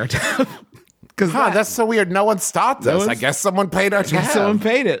they paid our tab? Because That's so weird. No one stopped us. one's- I guess someone paid our tab. someone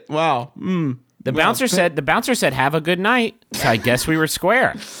paid it. Wow. The bouncer said, "Have a good night." So I guess we were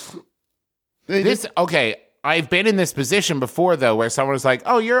square. Okay, I've been in this position before though, where someone was like,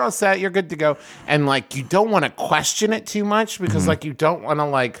 "Oh, you're all set, you're good to go," and like you don't want to question it too much because like you don't want to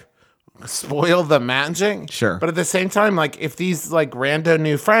like spoil the magic. Sure. But at the same time, like if these like rando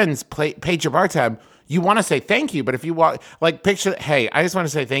new friends paid your bar tab, you want to say thank you. But if you walk, like picture, hey, I just want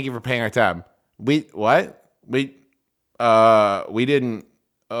to say thank you for paying our tab. We didn't.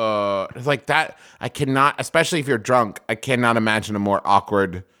 It's like that. I cannot, especially if you're drunk. I cannot imagine a more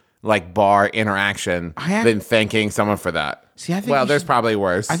awkward like bar interaction than thanking someone for that. See, I think well, you there's should- probably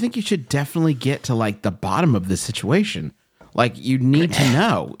worse. I think you should definitely get to like the bottom of this situation. Like you need to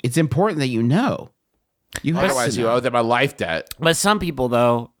know. It's important that you know. You have Otherwise, to you know. owe them a life debt. But some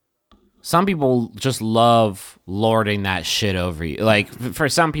people just love lording that shit over you. Like for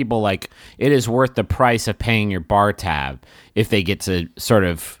some people, like it is worth the price of paying your bar tab if they get to sort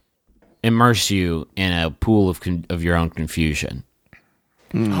of immerse you in a pool of your own confusion.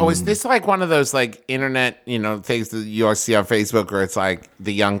 Oh, is this like one of those like internet, things that you'll see on Facebook where it's like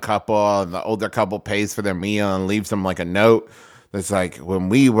the young couple and the older couple pays for their meal and leaves them like a note that's like, when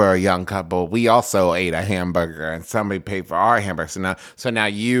we were a young couple, we also ate a hamburger and somebody paid for our hamburger. So now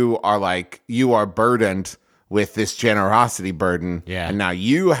you are burdened with this generosity burden. Yeah. And now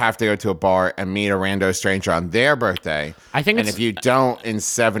you have to go to a bar and meet a rando stranger on their birthday. I think and if you don't, in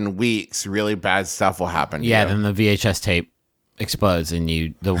 7 weeks, really bad stuff will happen to you. Yeah, then the VHS tape explodes and the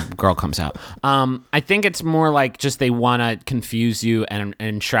girl comes out. I think it's more like just they want to confuse you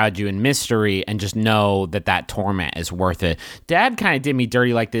and shroud you in mystery and just know that torment is worth it. Dad kind of did me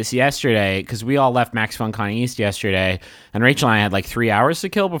dirty like this yesterday because we all left Max FunCon East yesterday, and Rachel and I had like 3 hours to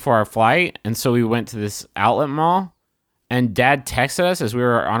kill before our flight, and so we went to this outlet mall, and Dad texted us as we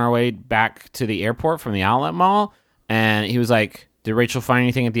were on our way back to the airport from the outlet mall, and he was like, "Did Rachel find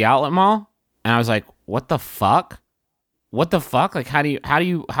anything at the outlet mall?" And I was like, "What the fuck? What the fuck? Like,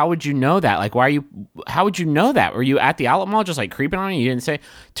 how would you know that? Like, how would you know that? Were you at the outlet mall just like creeping on you? You didn't say."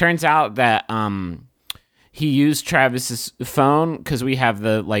 Turns out that he used Travis's phone because we have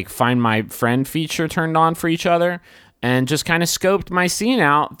the like Find My Friend feature turned on for each other, and just kind of scoped my scene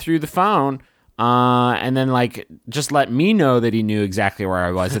out through the phone. And then like just let me know that he knew exactly where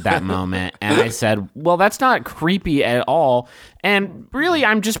I was at that moment. And I said, "Well, that's not creepy at all." And really,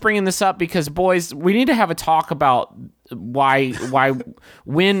 I'm just bringing this up because, boys, we need to have a talk about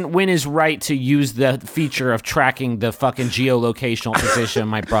when is right to use the feature of tracking the fucking geolocational position of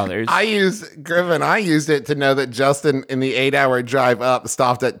my brothers. I used it to know that Justin in the 8-hour drive up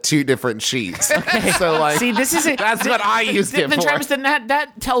stopped at 2 different sheets. Okay. So like, see, this is that's what I used it for. Travis, then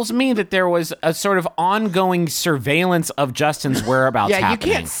that tells me that there was a sort of ongoing surveillance of Justin's whereabouts. Yeah, happening.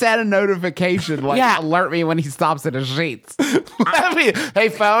 you can't set a notification alert me when he stops at his sheets. Hey,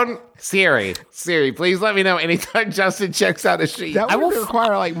 phone, Siri, please let me know anytime Justin checks out a sheet. That would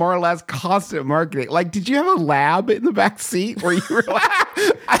require like more or less constant marketing. Like, did you have a lab in the back seat where you were like,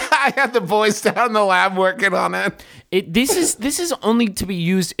 I had the boys down in the lab working on it. This is only to be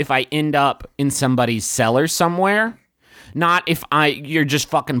used if I end up in somebody's cellar somewhere, not if you're just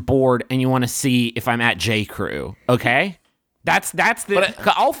fucking bored and you want to see if I'm at J. Crew. Okay. That's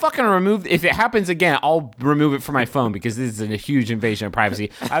I'll fucking remove, if it happens again, I'll remove it from my phone because this is a huge invasion of privacy.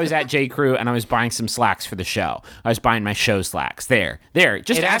 I was at J. Crew and I was buying some slacks for the show. I was buying my show slacks. There.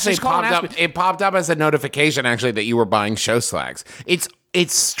 Just it actually popped up. It popped up as a notification actually that you were buying show slacks. It's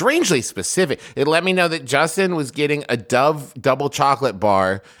strangely specific. It let me know that Justin was getting a Dove double chocolate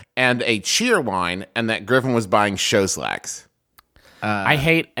bar and a cheer wine, and that Griffin was buying show slacks. I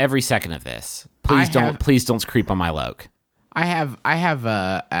hate every second of this. Please don't creep on my loc. I have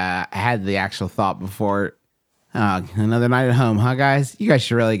had the actual thought before. Another night at home, huh, guys? You guys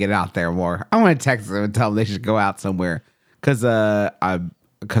should really get out there more. I want to text them and tell them they should go out somewhere because I'm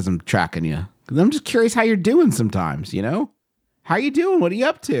tracking you. 'Cause I'm just curious how you're doing sometimes. How you doing? What are you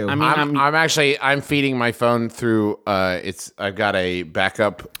up to? I mean, I'm feeding my phone through. I've got a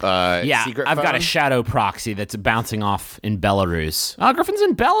backup. Secret I've phone. got a shadow proxy that's bouncing off in Belarus. Oh, Griffin's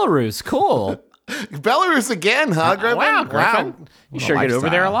in Belarus. Cool. Belarus again, huh, Griffin? Wow, Griffin. You sure get over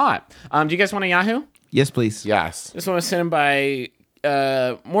there a lot. Do you guys want a Yahoo? Yes, please. Yes. Just want to send him by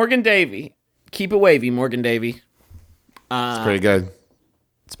Morgan Davey. Keep it wavy, Morgan Davey. It's pretty good.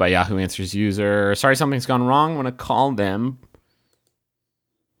 It's by Yahoo Answers user. Sorry, something's gone wrong. Want to call them.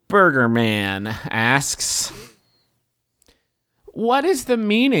 Burger Man asks, what is the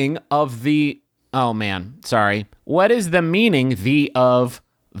meaning of the... Oh, man. Sorry. What is the meaning of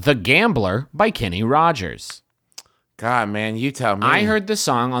The Gambler by Kenny Rogers? God, man, you tell me. I heard the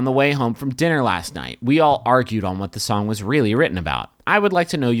song on the way home from dinner last night. We all argued on what the song was really written about. I would like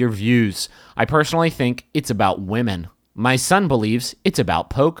to know your views. I personally think it's about women. My son believes it's about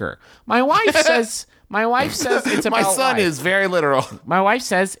poker. My wife says it's about My son life. is very literal. My wife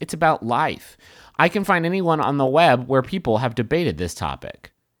says it's about life. I can find anyone on the web where people have debated this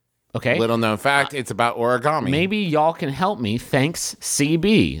topic. Okay. Little known fact, it's about origami. Maybe y'all can help me. Thanks,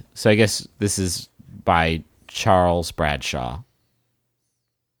 CB. So I guess this is by Charles Bradshaw.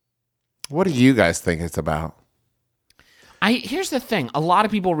 What do you guys think it's about? Here's the thing. A lot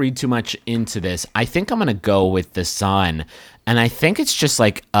of people read too much into this. I think I'm going to go with The Sun. And I think it's just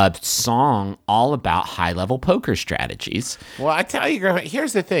like a song all about high-level poker strategies. Well, I tell you, Griffin,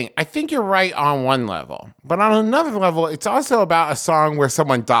 here's the thing. I think you're right on one level. But on another level, it's also about a song where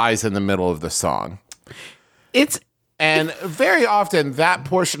someone dies in the middle of the song. And very often, that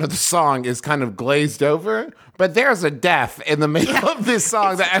portion of the song is kind of glazed over but there's a death in the middle of this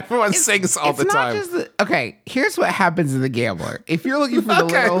song that everyone sings all the time. Okay, here's what happens in The Gambler. If you're looking for the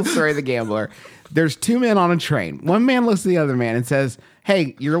Okay. little story of The Gambler, there's two men on a train. One man looks at the other man and says,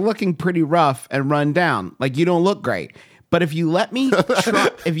 "Hey, you're looking pretty rough and run down. Like, you don't look great. But if you let me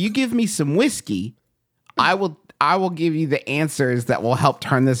if you give me some whiskey, I will give you the answers that will help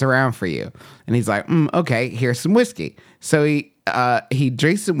turn this around for you." And he's like, "Okay, here's some whiskey." So he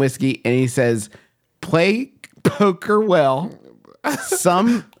drinks some whiskey and he says, "Play poker well.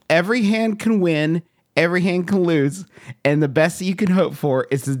 Every hand can win, every hand can lose, and the best that you can hope for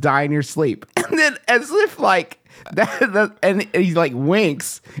is to die in your sleep." And then, as if like and he like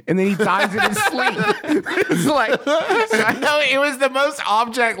winks, and then he dies in his sleep. It's like, No, it was the most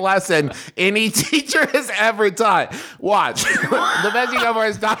object lesson any teacher has ever taught. Watch. The best you go for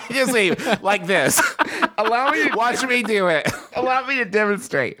is die in your sleep like this. allow me to Watch me do it. Allow me to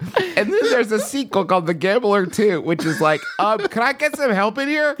demonstrate. And then there's a sequel called The Gambler 2, which is like, can I get some help in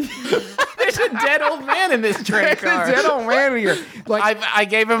here? There's a dead old man in this train There's car. a dead old man in here. Like, I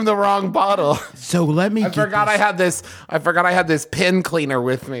gave him the wrong bottle. so let me I forgot I had this pen cleaner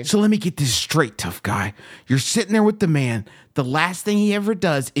with me. So let me get this straight, tough guy. You're sitting there with the man. The last thing he ever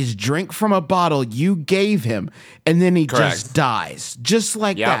does is drink from a bottle you gave him, and then he just dies. Just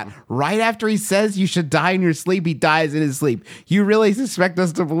like that. Right after he says you should die in your sleep, he dies in his sleep. You really suspect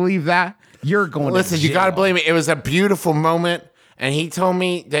us to believe that? You're going Listen, to you jail. got to believe me. It was a beautiful moment, and he told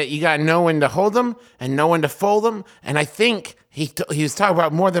me that you got to know when to hold them and know when to fold them. And I think he was talking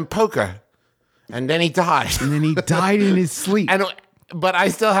about more than poker. And then he died. And then he died in his sleep. But I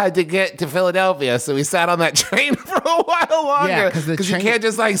still had to get to Philadelphia, so we sat on that train for a while longer. Yeah, 'cause the you train- can't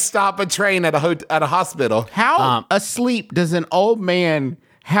just like stop a train at a hospital. How asleep does an old man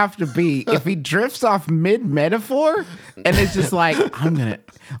have to be if he drifts off mid-metaphor and it's just like,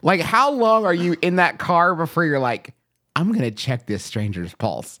 how long are you in that car before you're like, I'm going to check this stranger's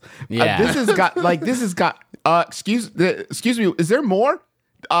pulse? Yeah. This has got, excuse me, is there more?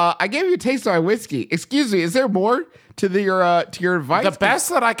 I gave you a taste of my whiskey. Excuse me, is there more to your advice? The best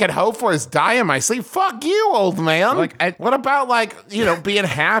that I could hope for is die in my sleep. Fuck you, old man. What about being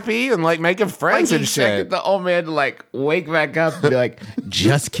happy and like making friends and shit? The old man to like wake back up and be like,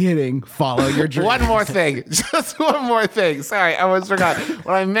 just kidding. Follow your dreams. One more thing. Just one more thing. Sorry, I almost forgot.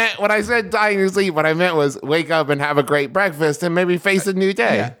 When I said die in your sleep, what I meant was wake up and have a great breakfast and maybe face a new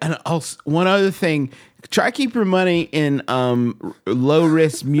day. Yeah. And also, one other thing, try to keep your money in low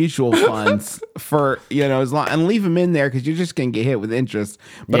risk mutual funds for as long, and leave them in there because you're just gonna get hit with interest.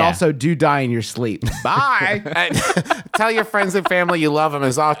 But also, do die in your sleep. Bye. Tell your friends and family you love them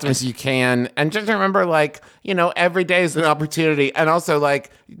as often as you can, and just remember, every day is an opportunity, and also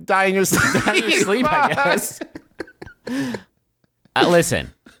die in your sleep. Die in your sleep, I guess.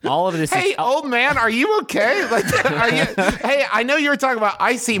 Listen. All of this. Hey, old man, are you okay? Hey, I know you were talking about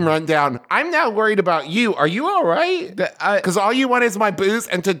I seem run down. I'm now worried about you. Are you all right? Because all you want is my booze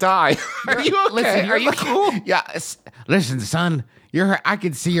and to die. Are you okay? Listen, are you cool? Yeah. Listen, son. I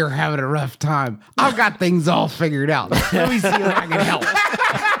can see you're having a rough time. I've got things all figured out. Let me see if I can help.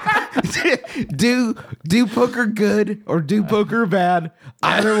 do poker good or do poker bad.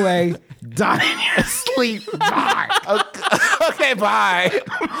 Either way, die in your sleep. Bye. Okay, bye.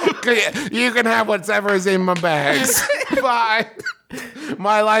 You can have whatever is in my bags. Bye.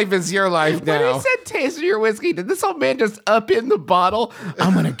 My life is your life When now. he said taste of your whiskey, did this old man just up in the bottle?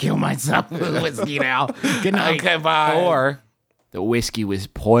 I'm going to kill myself with whiskey now. Good night. Okay, bye. Or the whiskey was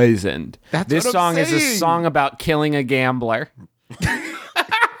poisoned. This what I'm song is a saying. song about killing a gambler.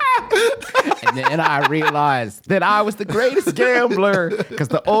 And then I realized that I was the greatest gambler because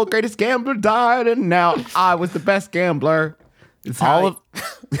the old greatest gambler died, and now I was the best gambler.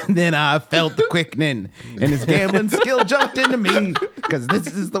 Then I felt the quickening, and his gambling skill jumped into me because this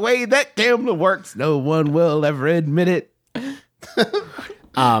is the way that gambler works. No one will ever admit it.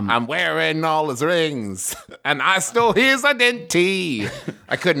 I'm wearing all his rings, and I stole his identity.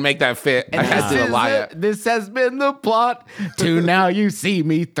 I couldn't make that fit. I had to lie it. This has been the plot to Now You See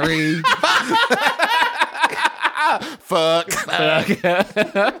Me 3. Fuck.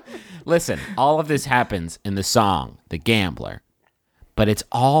 Listen, all of this happens in the song, The Gambler. But it's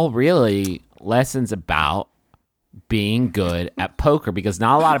all really lessons about being good at poker because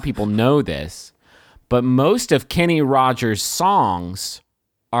not a lot of people know this. But most of Kenny Rogers' songs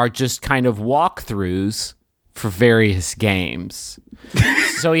are just kind of walkthroughs for various games.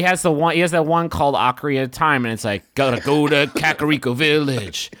 So he has that one called Ocarina of Time, and it's like, gotta go to Kakariko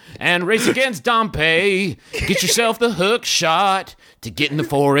Village and race against Dompe. Get yourself the hook shot to get in the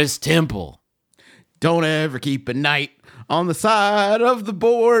Forest Temple. Don't ever keep a knight on the side of the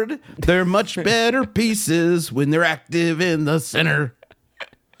board. They're much better pieces when they're active in the center.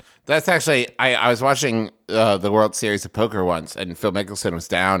 That's actually, I was watching the World Series of Poker once, and Phil Mickelson was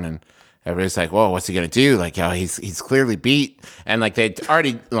down, and everybody's like, whoa, what's he going to do? Like, he's clearly beat. And like, they'd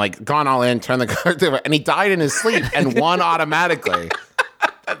already like gone all in, turned the cards over, and he died in his sleep and won automatically.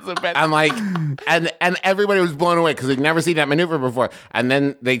 That's the best. And like, and everybody was blown away because they'd never seen that maneuver before. And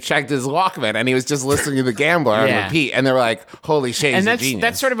then they checked his Walkman, and he was just listening to The Gambler on repeat. And they were like, holy shit, he's a genius.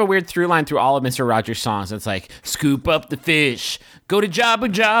 That's sort of a weird through line through all of Mr. Rogers' songs. It's like, scoop up the fish, go to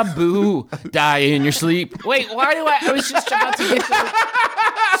Jabu Jabu, die in your sleep. Wait, why do I was just about to get the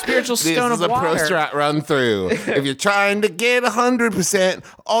spiritual stone of water. This is a pro strat run through. If you're trying to get 100%,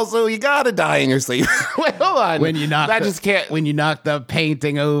 also you gotta die in your sleep. Wait, hold on. When you knock just can't. When you knock the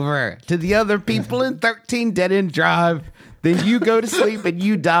painting over to the other people in 13 Dead End Drive, then you go to sleep and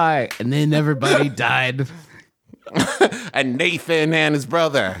you die, and then everybody died. And Nathan and his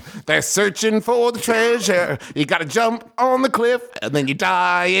brother, they're searching for the treasure. You gotta jump on the cliff, and then you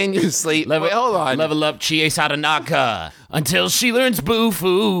die in your sleep. Wait, hold on. Level up Chie Sadanaka until she learns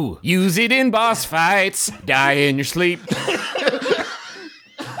Bufu. Use it in boss fights. Die in your sleep.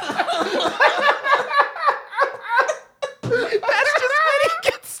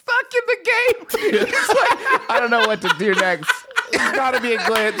 I don't know what to do next. It's gotta be a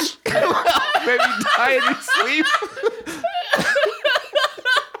glitch. Maybe die in your sleep.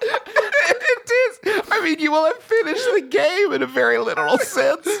 It is. I mean, you will have finished the game in a very literal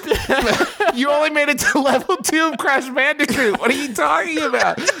sense. You only made it to level 2 of Crash Bandicoot. What are you talking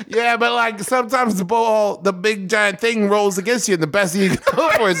about? Yeah, but like sometimes the big giant thing rolls against you, and the best thing you can go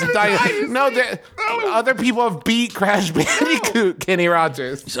for is to die. No, other people have beat Crash Bandicoot, Kenny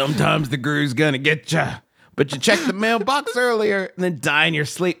Rogers. Sometimes the grew's gonna get you, but you checked the mailbox earlier and then die in your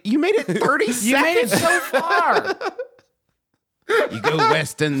sleep. You made it 30 seconds. You made it so far. You go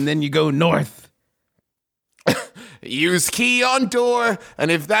west and then you go north. Use key on door,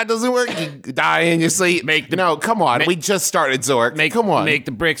 and if that doesn't work, you die in your sleep. No, come on. We just started, Zork. Come on. Make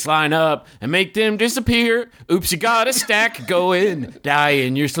the bricks line up and make them disappear. Oops, you got a stack going. Die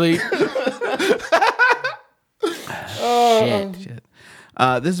in your sleep. Shit. This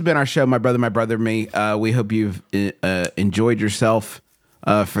has been our show, My Brother, Me. We hope you've enjoyed yourself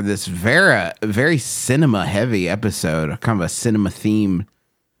for this very cinema-heavy episode, kind of a cinema-themed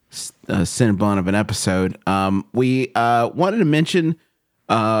Cinnabon of an episode. We wanted to mention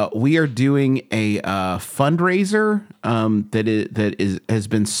we are doing a fundraiser that has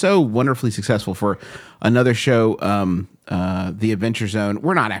been so wonderfully successful for another show, The Adventure Zone.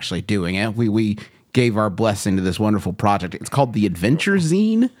 We're not actually doing it. We gave our blessing to this wonderful project. It's called The Adventure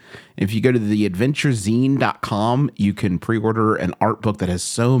Zine. If you go to theadventurezine.com, you can pre-order an art book that has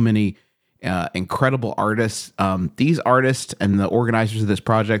so many incredible artists. These artists and the organizers of this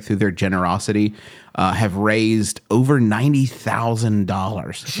project, through their generosity, have raised over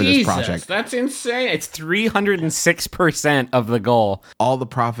 $90,000 for this project. That's insane. It's 306% of the goal. All the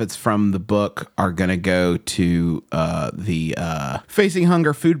profits from the book are going to go to the Facing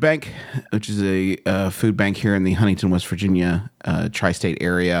Hunger Food Bank, which is a food bank here in the Huntington, West Virginia tri-state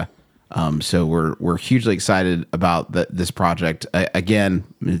area. So we're hugely excited about this project. Again,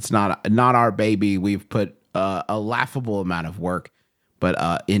 it's not our baby. We've put a laughable amount of work,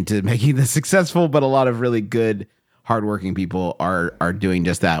 but into making this successful. But a lot of really good, hardworking people are doing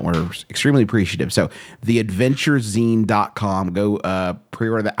just that. We're extremely appreciative. So theadventurezine.com, go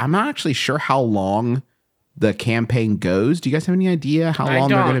pre-order that. I'm not actually sure how long the campaign goes. Do you guys have any idea how long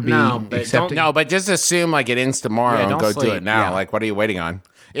they're going to be accepting? No, but just assume like it ends tomorrow and go do it now. Yeah. Like, what are you waiting on?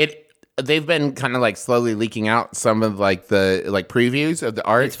 They've been kind of like slowly leaking out some of like the previews of the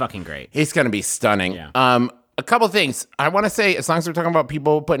art. It's fucking great. It's going to be stunning. Yeah. A couple things I want to say, as long as we're talking about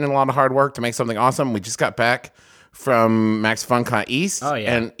people putting in a lot of hard work to make something awesome. We just got back from Max FunCon East. Oh,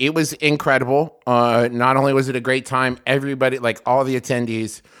 yeah. And it was incredible. Not only was it a great time, everybody, like all the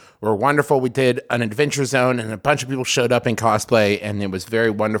attendees were wonderful. We did an adventure zone, and a bunch of people showed up in cosplay, and it was very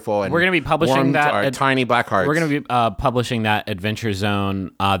wonderful. And we're going to be publishing that. Our tiny black hearts. We're going to be publishing that adventure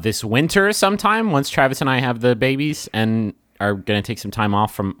zone this winter sometime, once Travis and I have the babies and are going to take some time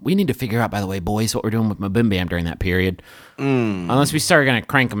off from. We need to figure out, by the way, boys, what we're doing with MBMBaM during that period. Unless we start going to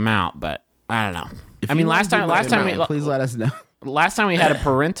crank them out, but I don't know. Last time please let us know. Last time we had a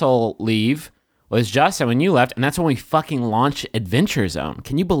parental leave was Justin when you left, and that's when we fucking launched Adventure Zone.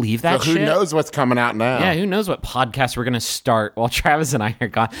 Can you believe that shit? Who knows what's coming out now? Yeah, who knows what podcast we're going to start while Travis and I are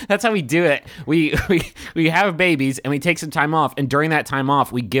gone. That's how we do it. We have babies, and we take some time off, and during that time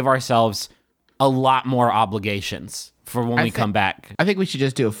off, we give ourselves a lot more obligations for when we come back. I think we should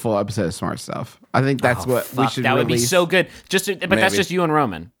just do a full episode of Smart Stuff. I think that's what we should That would be release. so good. But that's just you and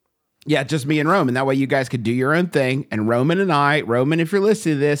Roman. Yeah, just me and Roman. That way you guys could do your own thing. And Roman, if you're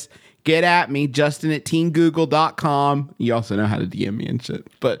listening to this, get at me, Justin at teengoogle.com. You also know how to DM me and shit.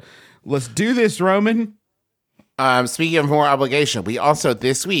 But let's do this, Roman. Speaking of more obligation, we also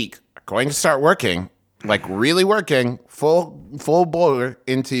this week are going to start working, like really working, full bore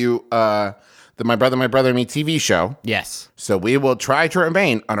into the My Brother, Me TV show. Yes. So we will try to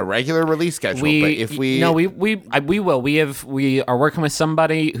remain on a regular release schedule. We will. We are working with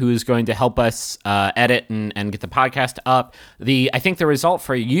somebody who's going to help us edit and get the podcast up. I think the result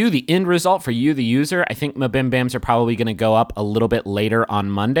for you, the end result for you, the user, I think MBMBaMs are probably going to go up a little bit later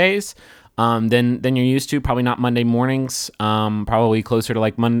on Mondays. Than you're used to, probably not Monday mornings, probably closer to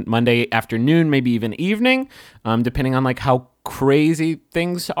like Monday afternoon, maybe even evening, depending on like how crazy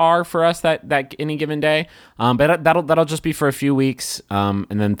things are for us that any given day. But that'll just be for a few weeks, and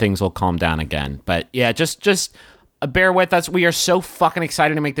then things will calm down again. But yeah, just bear with us. We are so fucking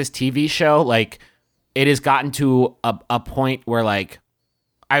excited to make this TV show. Like, it has gotten to a point where like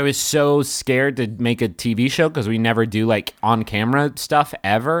I was so scared to make a TV show because we never do like on camera stuff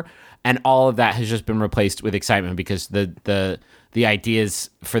ever. And all of that has just been replaced with excitement because the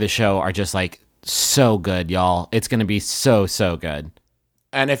ideas for the show are just like so good, y'all. It's going to be so good.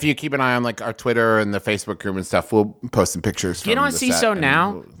 And if you keep an eye on like our Twitter and the Facebook group and stuff, we'll post some pictures. Get on CISO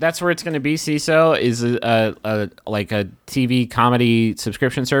now. That's where it's going to be. CISO is like a TV comedy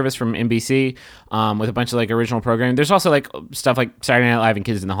subscription service from NBC with a bunch of like original programming. There's also like stuff like Saturday Night Live and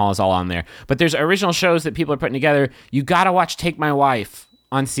Kids in the Hall is all on there. But there's original shows that people are putting together. You got to watch Take My Wife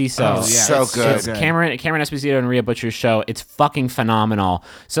on CISO. Oh, yeah. So good. It's Cameron Esposito and Rhea Butcher's show. It's fucking phenomenal.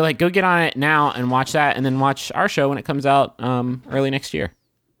 So like go get on it now and watch that, and then watch our show when it comes out early next year.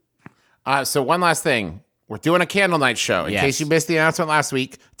 So one last thing. We're doing a candle night show. In case you missed the announcement last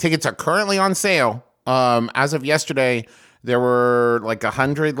week, tickets are currently on sale. As of yesterday, there were like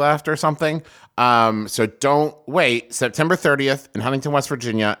 100 left or something. So don't wait. September 30th in Huntington, West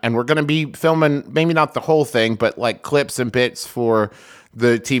Virginia. And we're going to be filming, maybe not the whole thing, but like clips and bits for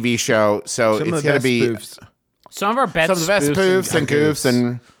the TV show. So it's going to be spoofs. Some of the best spoofs and goofs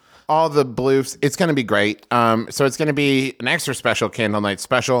and all the bloofs. It's going to be great. So it's going to be an extra special candle night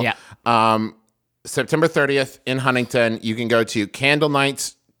special. Yeah. September 30th in Huntington. You can go to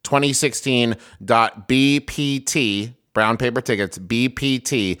candlenights2016.bpt, brown paper tickets,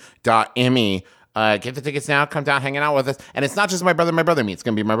 bpt.me. Get the tickets now. Come down, hanging out with us. And it's not just My Brother, Me. It's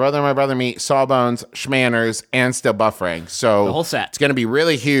going to be My Brother, Me, Sawbones, Schmanners, and Still Buffering. So the whole set. It's going to be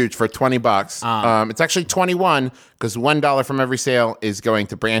really huge for $20. It's actually $21 because $1 from every sale is going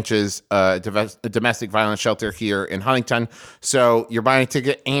to Branches, a domestic violence shelter here in Huntington. So you're buying a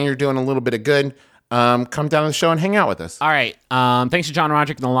ticket and you're doing a little bit of good. Come down to the show and hang out with us. All right. Thanks to John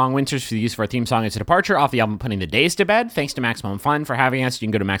Roderick and the Long Winters for the use of our theme song, It's a Departure, off the album Putting the Days to Bed. Thanks to Maximum Fun for having us. You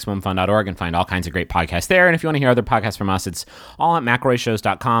can go to MaximumFun.org and find all kinds of great podcasts there. And if you want to hear other podcasts from us, it's all at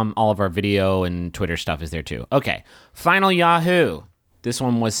McElroyShows.com. All of our video and Twitter stuff is there too. Okay. Final Yahoo. This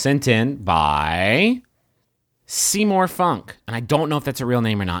one was sent in by Seymour Funk. And I don't know if that's a real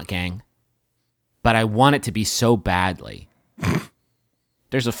name or not, gang. But I want it to be so badly.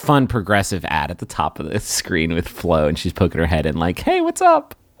 There's a fun progressive ad at the top of the screen with Flo, and she's poking her head in like, hey, what's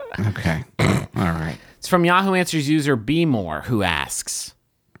up? Okay. All right. It's from Yahoo Answers user B More, who asks,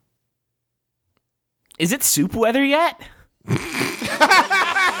 is it soup weather yet? My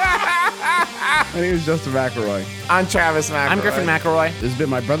name is Justin McElroy. I'm Travis McElroy. I'm Griffin McElroy. This has been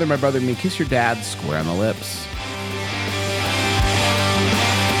My Brother, Me. Kiss your dad square on the lips.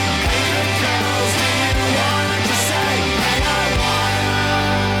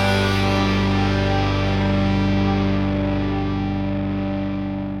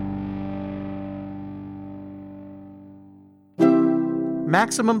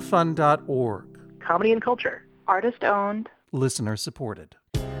 MaximumFun.org. Comedy and culture. Artist owned. Listener supported.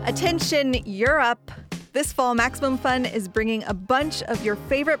 Attention, you're up. This fall, Maximum Fun is bringing a bunch of your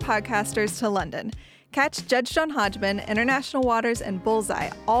favorite podcasters to London. Catch Judge John Hodgman, International Waters, and Bullseye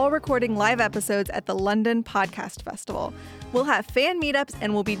all recording live episodes at the London Podcast Festival. We'll have fan meetups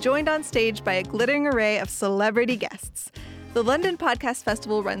and we'll be joined on stage by a glittering array of celebrity guests. The London Podcast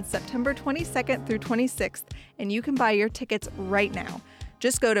Festival runs September 22nd through 26th, and you can buy your tickets right now.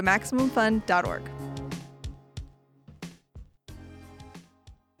 Just go to MaximumFun.org.